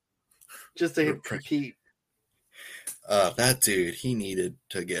there just to hit repeat. That dude, he needed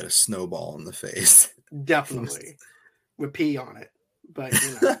to get a snowball in the face. Definitely. With pee on it. But,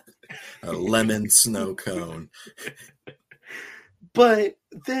 a lemon snow cone. But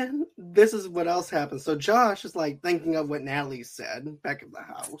then this is what else happens. So Josh is like thinking of what Natalie said back at the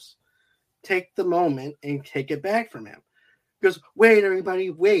house. Take the moment and take it back from him. He goes, wait,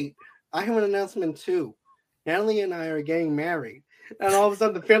 everybody, wait. I have an announcement too. Natalie and I are getting married. And all of a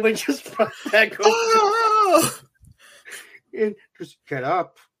sudden the family just brought back over. And just get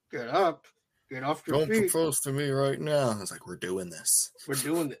up, get off your feet. Don't propose to me right now. I was like, we're doing this.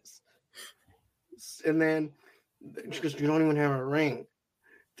 And then she goes, you don't even have a ring.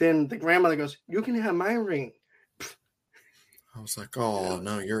 Then the grandmother goes, you can have my ring. I was like, oh,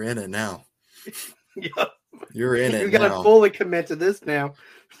 no, you're in it now. Yeah. You're in it. You gotta now. fully commit to this now.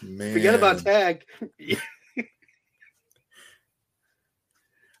 Man. Forget about tag.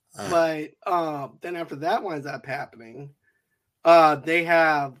 But then after that winds up happening, they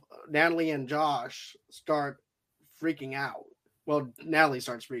have Natalie and Josh start freaking out. Well, Natalie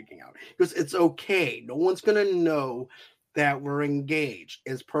starts freaking out because it's okay. No one's gonna know that we're engaged.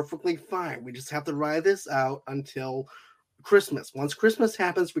 It's perfectly fine. We just have to ride this out until Christmas. Once Christmas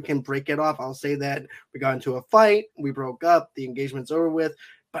happens, we can break it off. I'll say that we got into a fight, we broke up, the engagement's over with,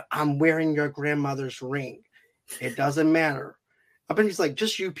 but I'm wearing your grandmother's ring. It doesn't matter. I bet he's like,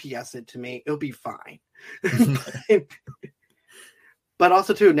 just UPS it to me. It'll be fine. But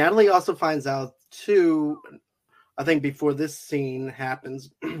also, too, Natalie also finds out, too, I think before this scene happens,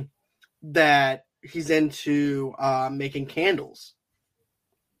 that he's into making candles.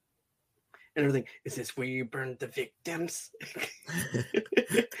 And everything, is this where you burn the victims?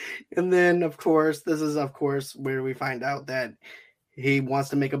 And then, of course, this is, of course, where we find out that he wants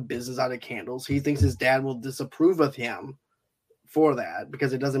to make a business out of candles. He thinks his dad will disapprove of him for that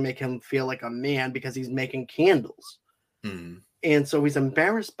because it doesn't make him feel like a man because he's making candles. And so he's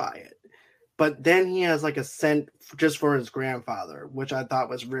embarrassed by it. But then he has like a scent just for his grandfather, which I thought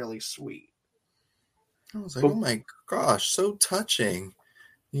was really sweet. I was like, oh my gosh, so touching.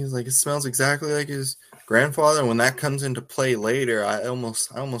 He's like, it smells exactly like his grandfather. And when that comes into play later, I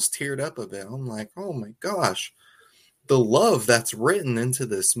almost teared up a bit. I'm like, oh my gosh, the love that's written into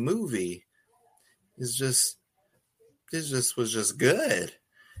this movie was just good.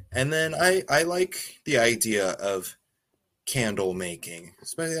 And then I like the idea of candle making.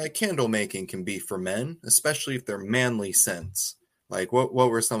 Especially like candle making can be for men, especially if they're manly scents. Like what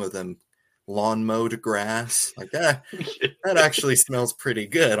were some of them? Lawn mowed grass, like that actually smells pretty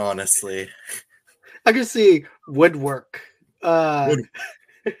good, honestly. I can see woodwork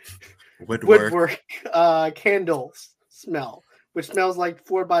candles smell, which smells like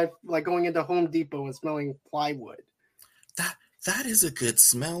like going into Home Depot and smelling plywood. That is a good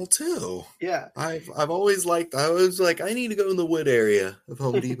smell too. Yeah, I've always liked. I was like, I need to go in the wood area of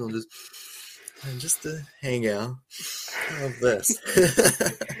Home Depot just to hang out. I love this.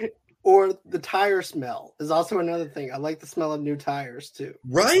 Or the tire smell is also another thing. I like the smell of new tires too.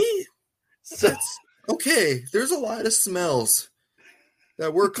 Right? So okay, there's a lot of smells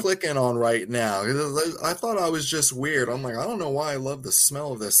that we're clicking on right now. I thought I was just weird. I'm like, I don't know why I love the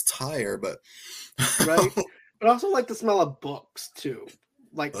smell of this tire, but right. But I also like the smell of books too,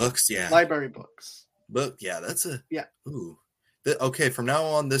 like books, yeah, library books. That's a yeah. Ooh. Okay, from now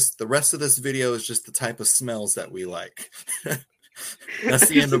on, the rest of this video is just the type of smells that we like. That's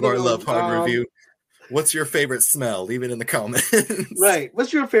the end of our Love Hard review. What's your favorite smell? Leave it in the comments. Right.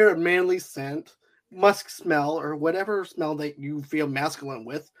 What's your favorite manly scent, musk smell, or whatever smell that you feel masculine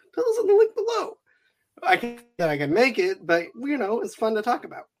with? Tell us in the link below. I can make it, but it's fun to talk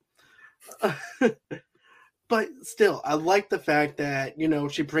about. But still, I like the fact that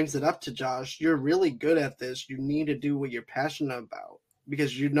she brings it up to Josh. You're really good at this. You need to do what you're passionate about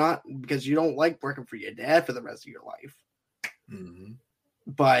because you don't like working for your dad for the rest of your life. Mm-hmm.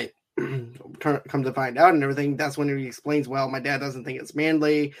 But come to find out and everything, that's when he explains, well, my dad doesn't think it's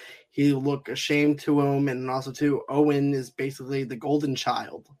manly. He look ashamed to him, and also too, Owen is basically the golden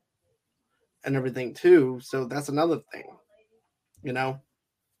child and everything too. So that's another thing,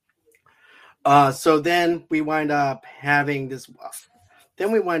 so then we wind up having this.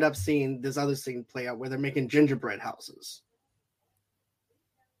 Then we wind up seeing this other scene play out where they're making gingerbread houses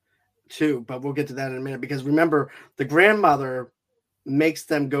too. But we'll get to that in a minute because remember, the grandmother makes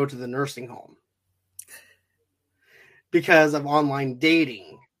them go to the nursing home because of online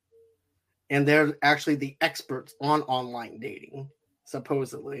dating. And they're actually the experts on online dating,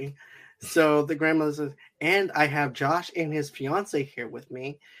 supposedly. So the grandmother says, and I have Josh and his fiance here with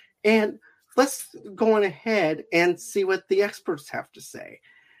me. And let's go on ahead and see what the experts have to say.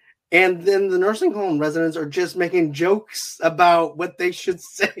 And then the nursing home residents are just making jokes about what they should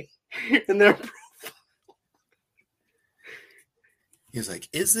say in their profile. He's like,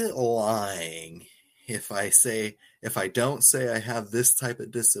 is it lying if I don't say I have this type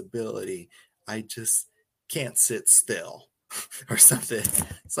of disability, I just can't sit still or something.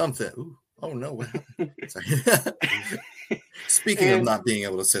 Ooh, oh no, what happened? Sorry. Speaking of not being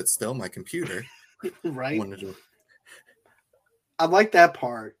able to sit still, my computer. Right. I like that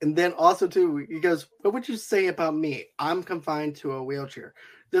part. And then also too, he goes, what would you say about me? I'm confined to a wheelchair.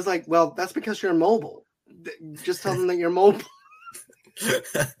 There's like, well, that's because you're mobile. Just tell them that you're mobile.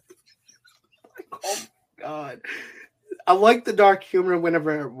 Oh my God. I like the dark humor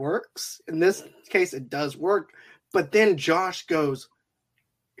whenever it works. In this case, it does work. But then Josh goes,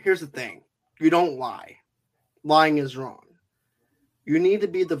 here's the thing. You don't lie. Lying is wrong. You need to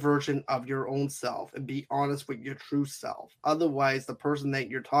be the version of your own self and be honest with your true self. Otherwise, the person that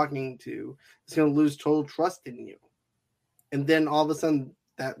you're talking to is going to lose total trust in you. And then all of a sudden,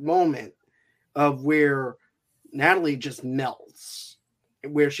 that moment of where Natalie just melts,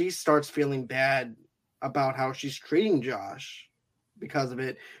 where she starts feeling bad about how she's treating Josh because of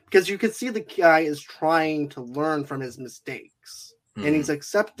it. Because you can see the guy is trying to learn from his mistakes. Mm-hmm. And he's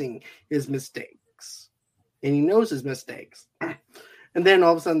accepting his mistakes. And he knows his mistakes. And then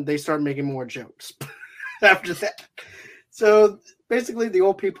all of a sudden they start making more jokes after that. So basically the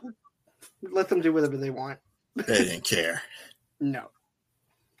old people, let them do whatever they want. They didn't care. No.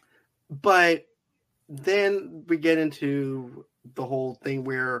 But then we get into the whole thing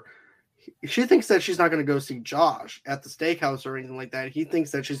where she thinks that she's not going to go see Josh at the steakhouse or anything like that. He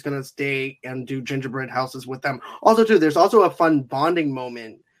thinks that she's going to stay and do gingerbread houses with them. Also, too, there's also a fun bonding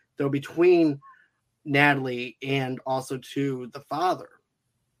moment, though, between Natalie and also, too, the father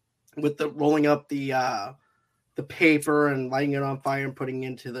with the rolling up the paper and lighting it on fire and putting it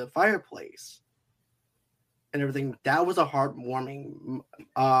into the fireplace and everything. That was a heartwarming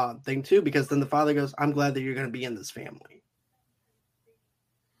thing, too, because then the father goes, I'm glad that you're going to be in this family.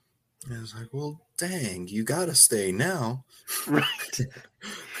 I was like, well, dang, you got to stay now. Right.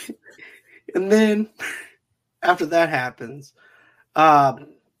 And then after that happens,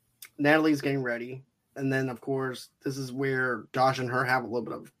 Natalie's getting ready. And then, of course, this is where Josh and her have a little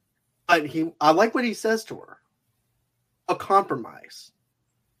bit of... But I like what he says to her. A compromise.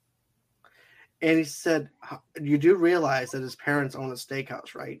 And he said, you do realize that his parents own a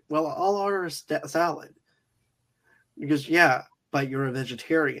steakhouse, right? Well, I'll order a salad. Because, yeah, but you're a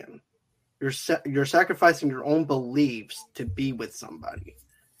vegetarian. You're sacrificing your own beliefs to be with somebody.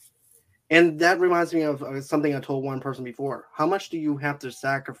 And that reminds me of something I told one person before. How much do you have to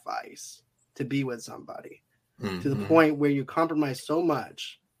sacrifice to be with somebody? Mm-hmm. To the point where you compromise so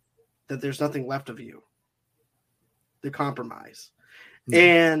much that there's nothing left of you. The compromise. Mm-hmm.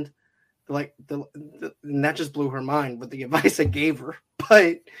 And and that just blew her mind with the advice I gave her.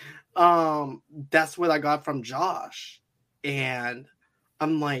 But that's what I got from Josh. And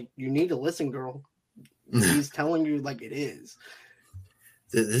I'm like, you need to listen, girl. He's telling you like it is.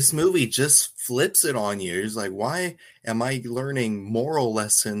 This movie just flips it on you. It's like, why am I learning moral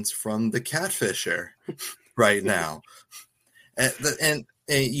lessons from the catfisher right now? And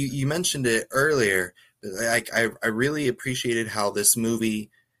you mentioned it earlier. I really appreciated how this movie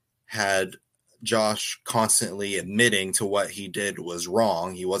had Josh constantly admitting to what he did was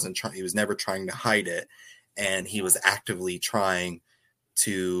wrong. He was never trying to hide it. and he was actively trying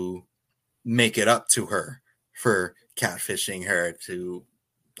to make it up to her for catfishing her, to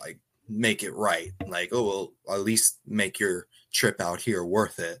like make it right. Like, oh, well, at least make your trip out here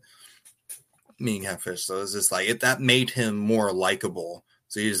worth it. Being catfish. So it's just like that made him more likable.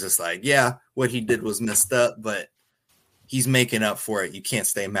 So he was just like, yeah, what he did was messed up, but he's making up for it. You can't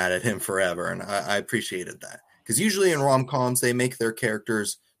stay mad at him forever. And I appreciated that. Because usually in rom-coms, they make their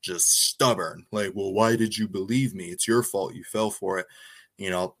characters just stubborn. Like, well, why did you believe me? It's your fault. You fell for it. You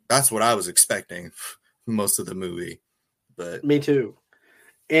know, that's what I was expecting most of the movie. But me too.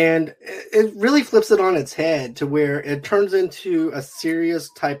 And it really flips it on its head to where it turns into a serious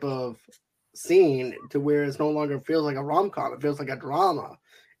type of scene, to where it no longer feels like a rom-com. It feels like a drama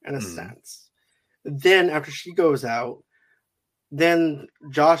in a sense. Then after she goes out, then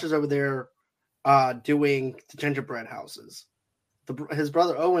Josh is over there doing the gingerbread houses. His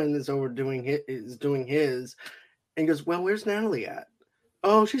brother Owen is over doing his, and goes, well, where's Natalie at?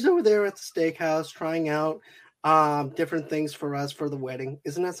 Oh, she's over there at the steakhouse trying out different things for us for the wedding.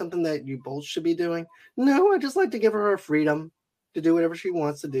 Isn't that something that you both should be doing? No, I just like to give her freedom to do whatever she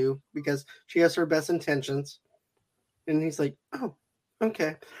wants to do because she has her best intentions. And he's like, oh,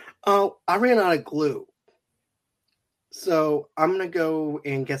 okay. Oh, I ran out of glue. So I'm going to go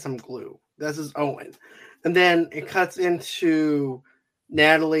and get some glue. This is Owen. And then it cuts into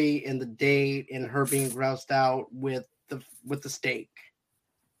Natalie and the date and her being groused out with the steak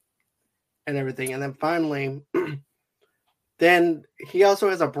and everything. And then finally, then he also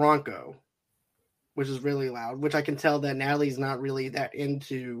has a Bronco, which is really loud, which I can tell that Natalie's not really that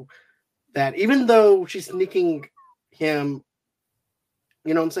into that, even though she's sneaking him,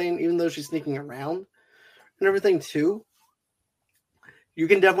 you know what I'm saying? Even though she's sneaking around and everything too, you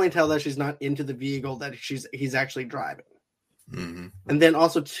can definitely tell that she's not into the vehicle that he's actually driving. Mm-hmm. And then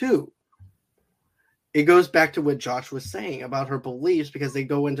also too, it goes back to what Josh was saying about her beliefs, because they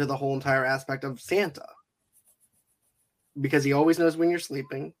go into the whole entire aspect of Santa. Because he always knows when you're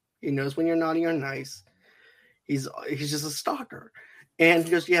sleeping. He knows when you're naughty or nice. He's just a stalker. And he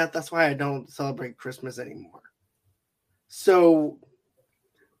goes, yeah, that's why I don't celebrate Christmas anymore. So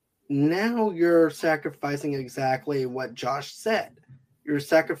now you're sacrificing exactly what Josh said. You're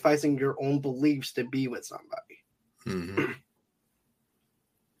sacrificing your own beliefs to be with somebody. Mm-hmm.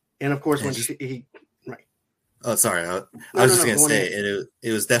 And of course, when he right. Oh, sorry. I was just going to say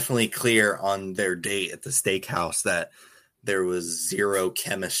it was definitely clear on their date at the steakhouse that there was zero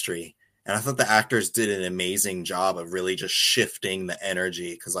chemistry. And I thought the actors did an amazing job of really just shifting the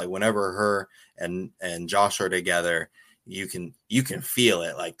energy. Because like whenever her and Josh are together, you can feel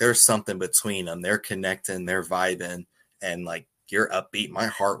it. Like there's something between them. They're connecting, they're vibing, and like you're upbeat. My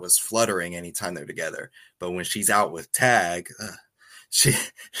heart was fluttering anytime they're together. But when she's out with Tag,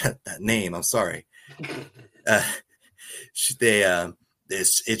 that name, I'm sorry.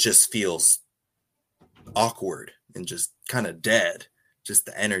 It just feels awkward and just kind of dead. Just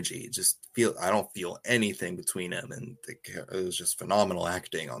the energy, I don't feel anything between them, and it was just phenomenal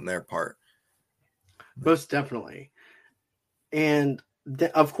acting on their part. Most definitely. And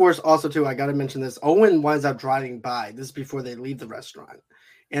of course, also too, I got to mention this. Owen winds up driving by. This is before they leave the restaurant,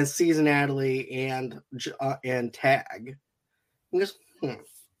 and sees Natalie and Tag. And just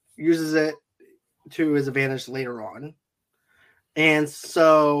uses it to his advantage later on. And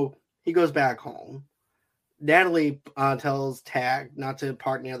so he goes back home. Natalie tells Tag not to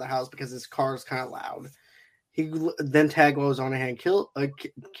park near the house because his car is kind of loud. Then Tag goes on ahead and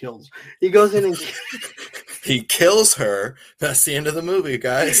kills. He goes in and he kills her. That's the end of the movie,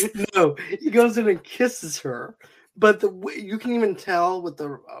 guys. No, he goes in and kisses her. But you can even tell with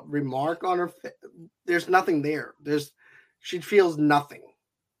the remark on her face, there's nothing there. She feels nothing.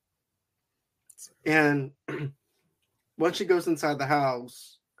 And once she goes inside the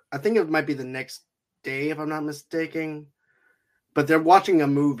house, I think it might be the next day, if I'm not mistaken. But they're watching a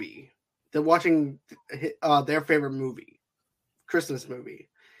movie. They're watching their favorite movie, Christmas movie.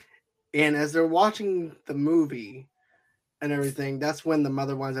 And as they're watching the movie and everything, that's when the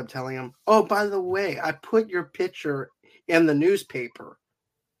mother winds up telling him, oh, by the way, I put your picture in the newspaper.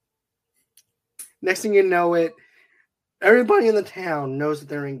 Next thing you know everybody in the town knows that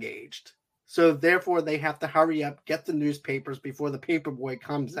they're engaged. So therefore, they have to hurry up, get the newspapers before the paperboy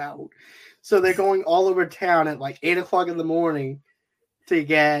comes out. So they're going all over town at like 8 o'clock in the morning to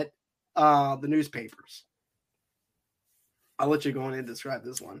get the newspapers. I'll let you go on and describe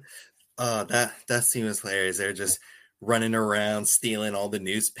this one. That scene was hilarious. They're just running around, stealing all the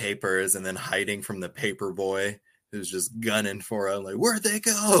newspapers, and then hiding from the paperboy who's just gunning for them. Like, where'd they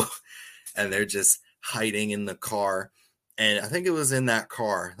go? And they're just hiding in the car. And I think it was in that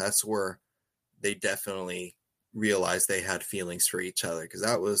car. That's where they definitely realized they had feelings for each other, because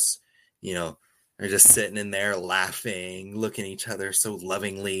that was, they're just sitting in there laughing, looking at each other so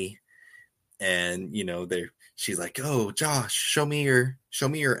lovingly. And, she's like, "Oh, Josh, show me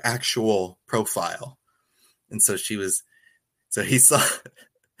your actual profile." And so he saw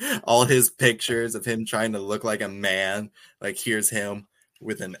all his pictures of him trying to look like a man. Like, here's him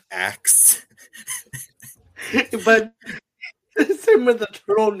with an axe. But it's him with a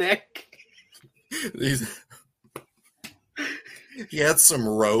turtleneck. He had some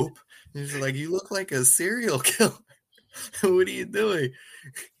rope. He's like, "You look like a serial killer. What are you doing?"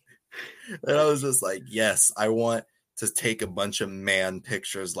 And I was just like, yes, I want to take a bunch of man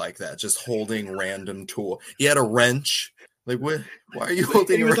pictures like that, just holding random tool. He had a wrench. Like, what? Why are you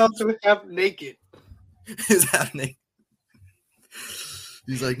holding a wrench? He was also half naked. He's half naked.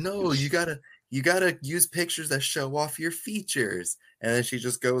 He's like, "No, you gotta use pictures that show off your features." And then she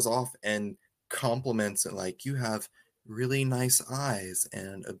just goes off and compliments it, like, "You have really nice eyes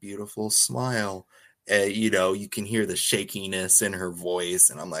and a beautiful smile." You can hear the shakiness in her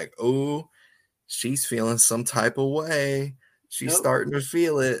voice, and I'm like, oh, she's feeling some type of way. She's starting to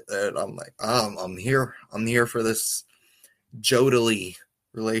feel it. And I'm like, I'm here for this Jodie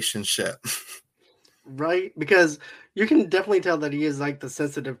relationship. Right? Because you can definitely tell that he is like the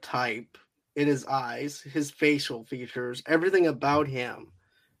sensitive type in his eyes, his facial features, everything about him.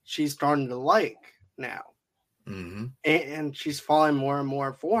 She's starting to like now. Mm-hmm. And she's falling more and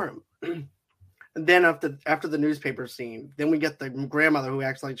more for him. And then after the newspaper scene, then we get the grandmother who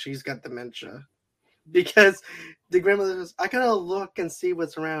acts like she's got dementia. Because the grandmother says, "I gotta look and see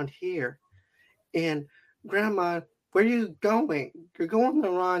what's around here." And, "Grandma, where are you going? You're going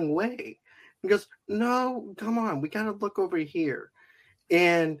the wrong way." He goes, "No, come on, we gotta look over here."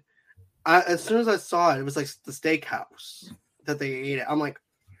 And as soon as I saw it, it was like the steakhouse that they ate at. I'm like,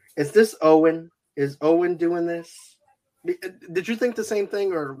 is this Owen? Is Owen doing this? Did you think the same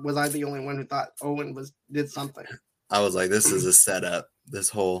thing, or was I the only one who thought Owen did something? I was like, this is a setup. This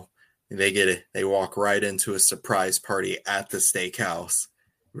whole, they walk right into a surprise party at the steakhouse,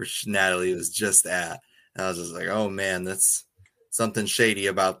 which Natalie was just at. And I was just like, oh man, that's something shady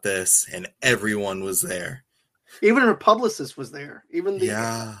about this. And everyone was there. Even her publicist was there. Even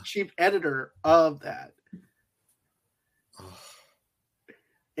the chief editor of that.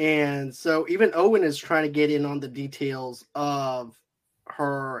 And so even Owen is trying to get in on the details of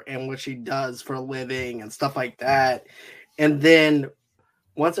her and what she does for a living and stuff like that. And then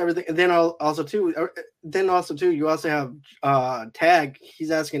once everything, and then also too, you also have Tag.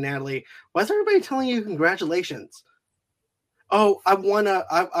 He's asking Natalie, "Why is everybody telling you congratulations?" "Oh, I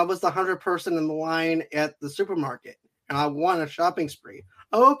was the 100th person in the line at the supermarket, and I won a shopping spree."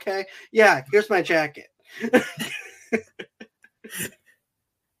 "Oh, okay. Yeah, here's my jacket."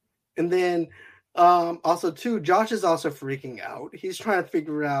 And then also too, Josh is also freaking out. He's trying to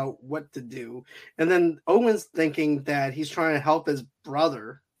figure out what to do. And then Owen's thinking that he's trying to help his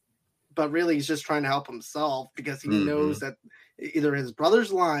brother, but really he's just trying to help himself, because he knows that either his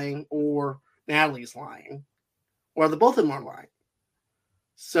brother's lying or Natalie's lying, or the both of them are lying.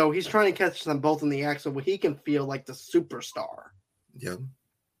 So he's trying to catch them both in the act so he can feel like the superstar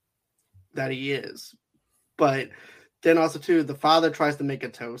that he is. But then also, too, the father tries to make a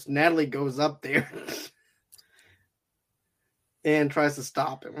toast. Natalie goes up there and tries to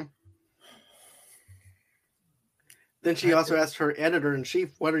stop him. Then she also asks her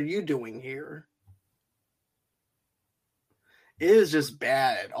editor-in-chief, "What are you doing here?" It is just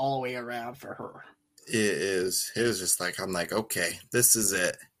bad all the way around for her. It is. It was just like, I'm like, okay, this is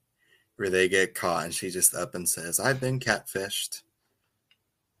it. Where they get caught, and she just up and says, "I've been catfished.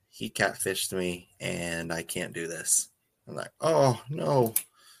 He catfished me, and I can't do this." I'm like, oh, no.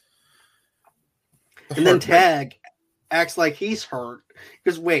 And then Tag acts like he's hurt.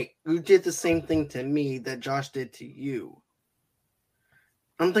 Because, wait, you did the same thing to me that Josh did to you.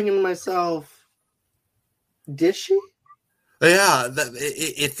 I'm thinking to myself, did she? Yeah,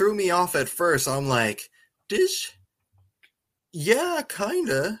 it threw me off at first. I'm like, did she? Yeah, kind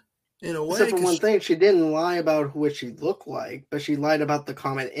of. In a way. Except for one thing, she didn't lie about what she looked like, but she lied about the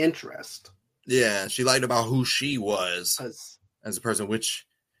common interest. Yeah, she lied about who she was as a person, which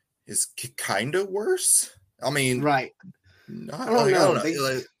is kind of worse. I mean, right? I don't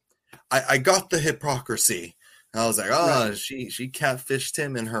know. I got the hypocrisy. I was like, oh, right. she catfished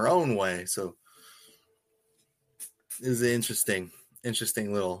him in her own way. So it was an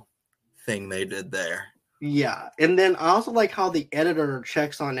interesting little thing they did there. Yeah, and then I also like how the editor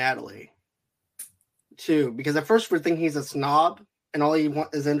checks on Natalie too, because at first we're thinking he's a snob, and all he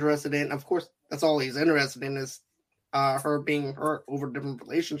is interested in, of course, that's all he's interested in is her being hurt over different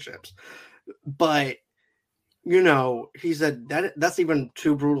relationships. But you know, he said that's even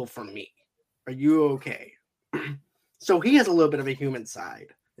too brutal for me. Are you okay? So he has a little bit of a human side.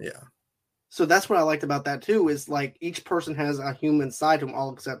 Yeah. So that's what I liked about that too, is like each person has a human side to them,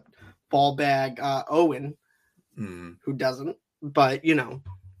 all except ballbag Owen, who doesn't. But you know,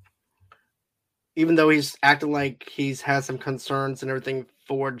 even though he's acting like he's had some concerns and everything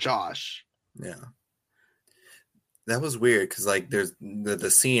for Josh. Yeah. That was weird because like there's the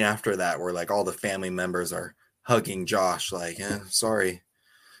scene after that where like all the family members are hugging Josh, like, sorry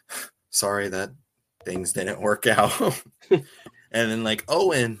that things didn't work out. And then like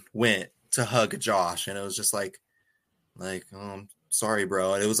Owen went to hug Josh, and it was just like, I'm sorry,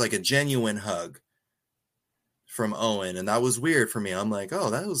 bro. And it was like a genuine hug from Owen, and that was weird for me. I'm like, oh,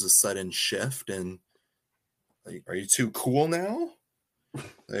 that was a sudden shift, and like, are you too cool now?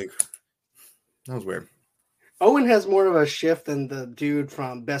 Like, that was weird. Owen has more of a shift than the dude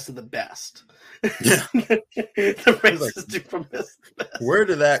from Best of the Best. Yeah. The racist dude from Best of the Best. Where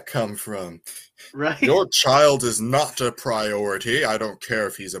did that come from? Right. Your child is not a priority. I don't care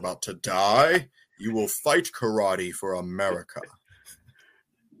if he's about to die. You will fight karate for America.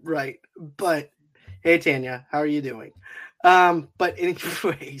 Right. But hey, Tanya, how are you doing? But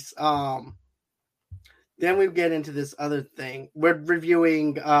anyways, then we get into this other thing. We're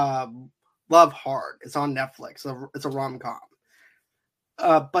reviewing Love Hard. It's on Netflix. It's a rom-com.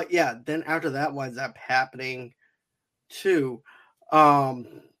 But yeah, then after that winds up happening too.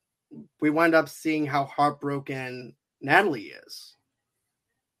 We wind up seeing how heartbroken Natalie is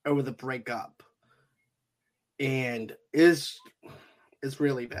over the breakup. And it's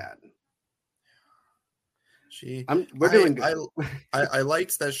really bad. We're doing good. I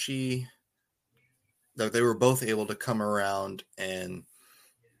liked that that they were both able to come around and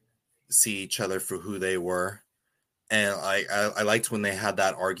see each other for who they were. And I liked when they had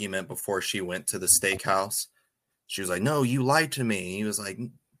that argument before she went to the steakhouse. She was like, no, you lied to me. He was like,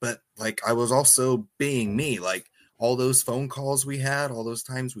 but like, I was also being me. Like all those phone calls we had, all those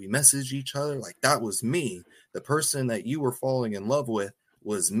times we messaged each other, like that was me. The person that you were falling in love with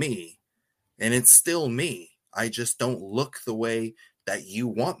was me. And it's still me. I just don't look the way that you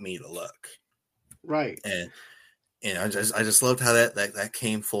want me to look. Right. And I just loved how that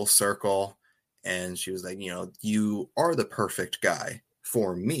came full circle. And she was like, you know, you are the perfect guy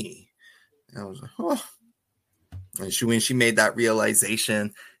for me. And I was like, oh. And when she made that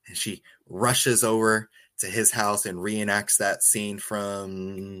realization, and she rushes over to his house and reenacts that scene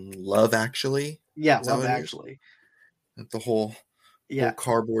from Love Actually. Yeah, Love Actually. The whole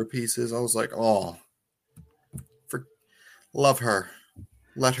cardboard pieces. I was like, oh, love her.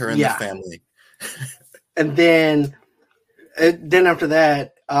 Let her in the family. And then after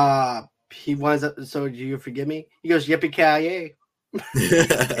that, he winds up, so do you forgive me? He goes, yippee-ki-yay.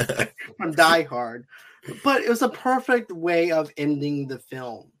 From Die Hard. But it was a perfect way of ending the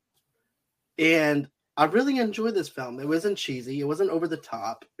film. And I really enjoyed this film. It wasn't cheesy. It wasn't over the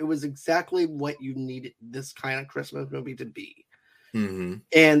top. It was exactly what you needed this kind of Christmas movie to be. Mm-hmm.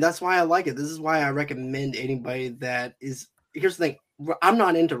 And that's why I like it. This is why I recommend anybody that is... Here's the thing. I'm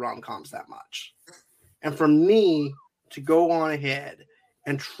not into rom-coms that much. And for me to go on ahead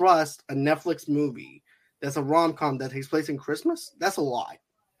and trust a Netflix movie that's a rom-com that takes place in Christmas, that's a lot.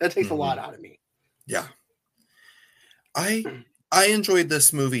 That takes a lot out of me. Yeah. I enjoyed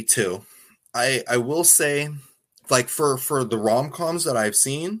this movie too. I will say, like for the rom-coms that I've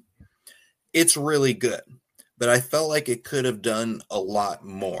seen, it's really good. But I felt like it could have done a lot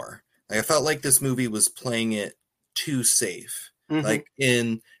more. Like I felt like this movie was playing it too safe. Like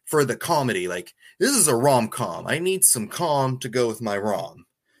for the comedy, like this is a rom-com. I need some calm to go with my rom,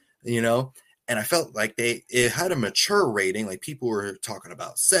 you know? And I felt like it had a mature rating. Like people were talking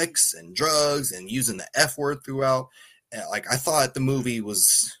about sex and drugs and using the F word throughout. And like I thought the movie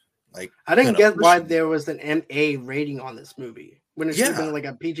was like, I didn't get why there was an MA rating on this movie when it should have been like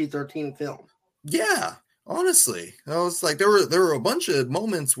a PG-13 film. Yeah. Honestly, I was like, there were a bunch of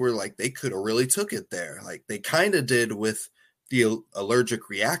moments where like they could have really took it there. Like they kind of did with the allergic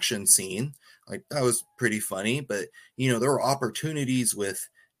reaction scene. Like that was pretty funny, but you know, there were opportunities with,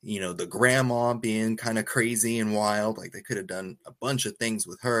 you know, the grandma being kind of crazy and wild. Like they could have done a bunch of things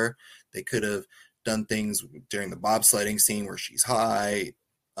with her. They could have done things during the bobsledding scene where she's high.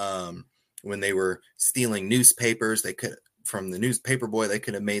 When they were stealing newspapers, they could, from the newspaper boy, they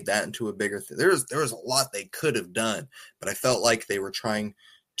could have made that into a bigger thing. There was a lot they could have done, but I felt like they were trying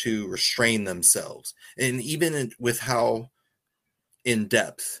to restrain themselves. And even with how in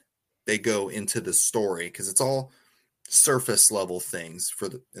depth they go into the story, because it's all surface level things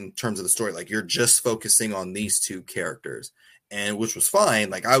in terms of the story. Like you're just focusing on these two characters, and which was fine.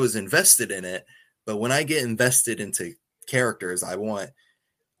 Like I was invested in it, but when I get invested into characters, I want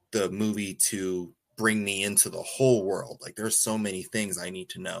the movie to bring me into the whole world. Like there's so many things I need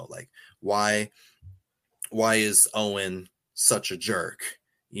to know. Like why is Owen such a jerk?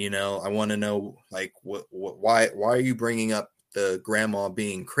 You know, I want to know like why are you bringing up the grandma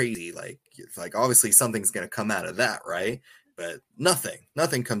being crazy? Like obviously something's going to come out of that, right? But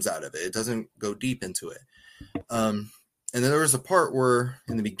nothing comes out of it. It doesn't go deep into it. And then there was a part where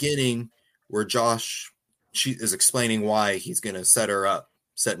in the beginning where she is explaining why he's going to set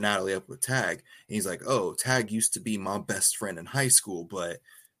Natalie up with Tag. And he's like, oh, Tag used to be my best friend in high school, but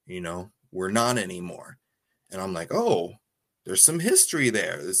you know, we're not anymore. And I'm like, oh, there's some history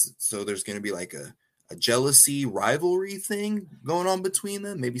there. So there's going to be like a jealousy rivalry thing going on between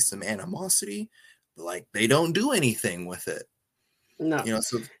them, maybe some animosity, but like they don't do anything with it. No, you know,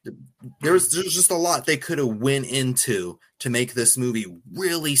 so there's just a lot they could have went into to make this movie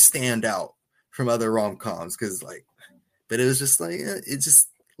really stand out from other rom-coms, but it was just like it just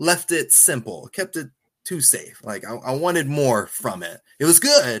left it simple, kept it too safe. Like I wanted more from it. It was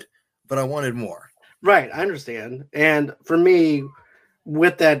good, but I wanted more. Right, I understand. And for me,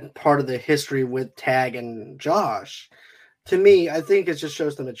 with that part of the history with Tag and Josh, to me, I think it just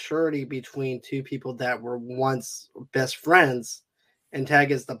shows the maturity between two people that were once best friends, and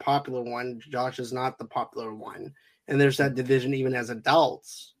Tag is the popular one. Josh is not the popular one. And there's that division even as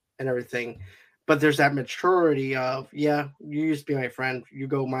adults and everything. But there's that maturity of, yeah, you used to be my friend. You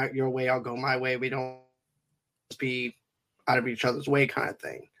go your way, I'll go my way. We don't be out of each other's way kind of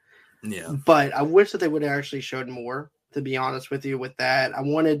thing. Yeah. But I wish that they would have actually showed more, to be honest with you, with that. I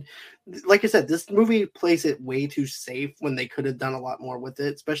wanted, like I said, this movie plays it way too safe when they could have done a lot more with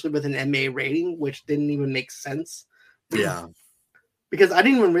it, especially with an MA rating, which didn't even make sense. Yeah. Because I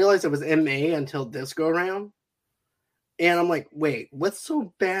didn't even realize it was MA until this go around. And I'm like, wait, what's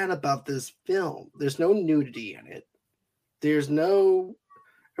so bad about this film? There's no nudity in it.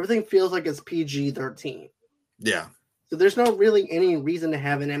 Everything feels like it's PG-13. Yeah. So there's not really any reason to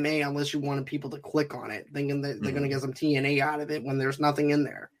have an MA unless you wanted people to click on it, thinking that they're going to get some TNA out of it when there's nothing in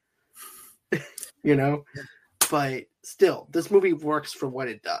there. You know? But still, this movie works for what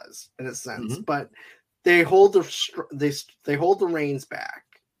it does in a sense. Mm-hmm. But they hold the reins back,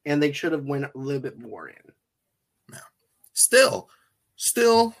 and they should have went a little bit more in. Still,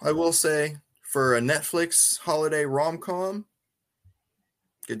 I will say, for a Netflix holiday rom-com,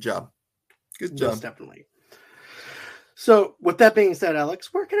 good job. Good job. Yes, definitely. So, with that being said,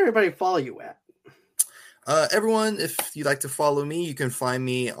 Alex, where can everybody follow you at? Everyone, if you'd like to follow me, you can find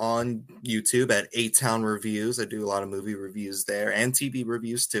me on YouTube at A-Town Reviews. I do a lot of movie reviews there and TV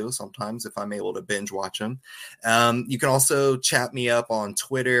reviews too, sometimes if I'm able to binge watch them. You can also chat me up on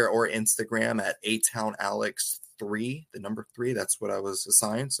Twitter or Instagram at ATownAlex3, the number 3. That's what I was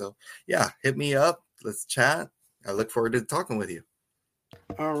assigned. So, yeah, hit me up. Let's chat. I look forward to talking with you.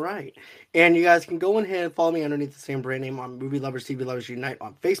 All right. And you guys can go ahead and follow me underneath the same brand name on Movie Lovers, TV Lovers Unite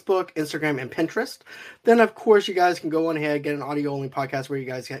on Facebook, Instagram, and Pinterest. Then, of course, you guys can go on ahead and get an audio-only podcast where you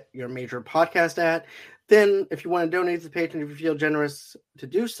guys get your major podcast at. Then, if you want to donate to the Patreon, if you feel generous to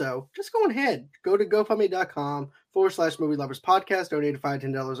do so, just go ahead. Go to GoFundMe.com/Movie Lovers Podcast. Donate $5 to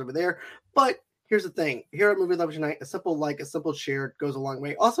 $10 over there. But here's the thing. Here at Movie Lovers Unite, a simple like, a simple share goes a long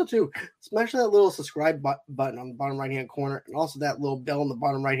way. Also, too, smash that little subscribe button on the bottom right-hand corner, and also that little bell in the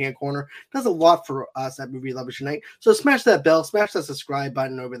bottom right-hand corner. It does a lot for us at Movie Lovers Unite. So smash that bell, smash that subscribe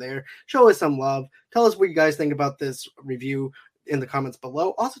button over there. Show us some love. Tell us what you guys think about this review in the comments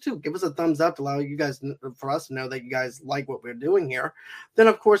below. Also, too, give us a thumbs up to allow you guys, for us to know that you guys like what we're doing here. Then,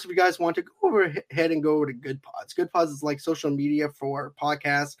 of course, if you guys want to go ahead and go over to Good Pods. Good Pods is like social media for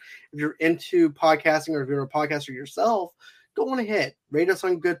podcasts. If you're into podcasting or if you're a podcaster yourself, go on ahead. Rate us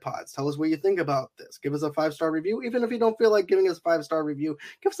on Good Pods. Tell us what you think about this. Give us a 5-star review. Even if you don't feel like giving us a 5-star review,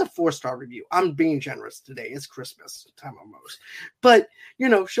 give us a 4-star review. I'm being generous today. It's Christmas time almost. But, you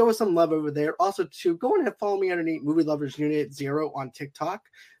know, show us some love over there. Also, too, go ahead and follow me underneath Movie Lovers Unit 0 on TikTok.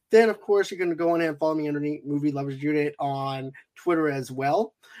 Then, of course, you're going to go ahead and follow me underneath Movie Lovers Unit on Twitter as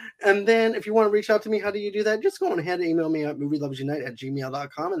well. And then if you want to reach out to me, how do you do that? Just go on ahead and email me at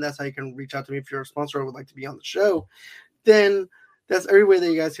movieloversunite@gmail.com. And that's how you can reach out to me if you're a sponsor or would like to be on the show. Then that's every way that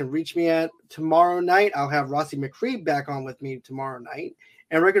you guys can reach me at. Tomorrow night, I'll have Rossi McCree back on with me tomorrow night.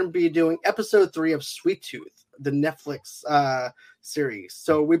 And we're going to be doing episode 3 of Sweet Tooth, the Netflix series.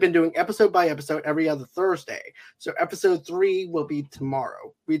 So we've been doing episode by episode every other Thursday. So episode 3 will be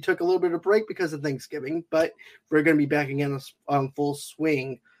tomorrow. We took a little bit of break because of Thanksgiving, but we're going to be back again on full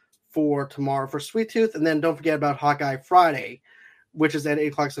swing for tomorrow for Sweet Tooth. And then don't forget about Hawkeye Friday, which is at 8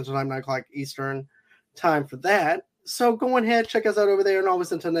 o'clock Central Time, 9 o'clock Eastern Time for that. So go ahead, check us out over there. And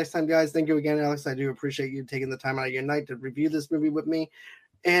always until next time, guys, thank you again, Alex. I do appreciate you taking the time out of your night to review this movie with me.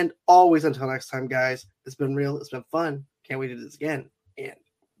 And always until next time, guys, it's been real. It's been fun. Can't wait to do this again. And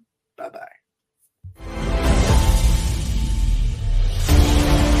bye-bye.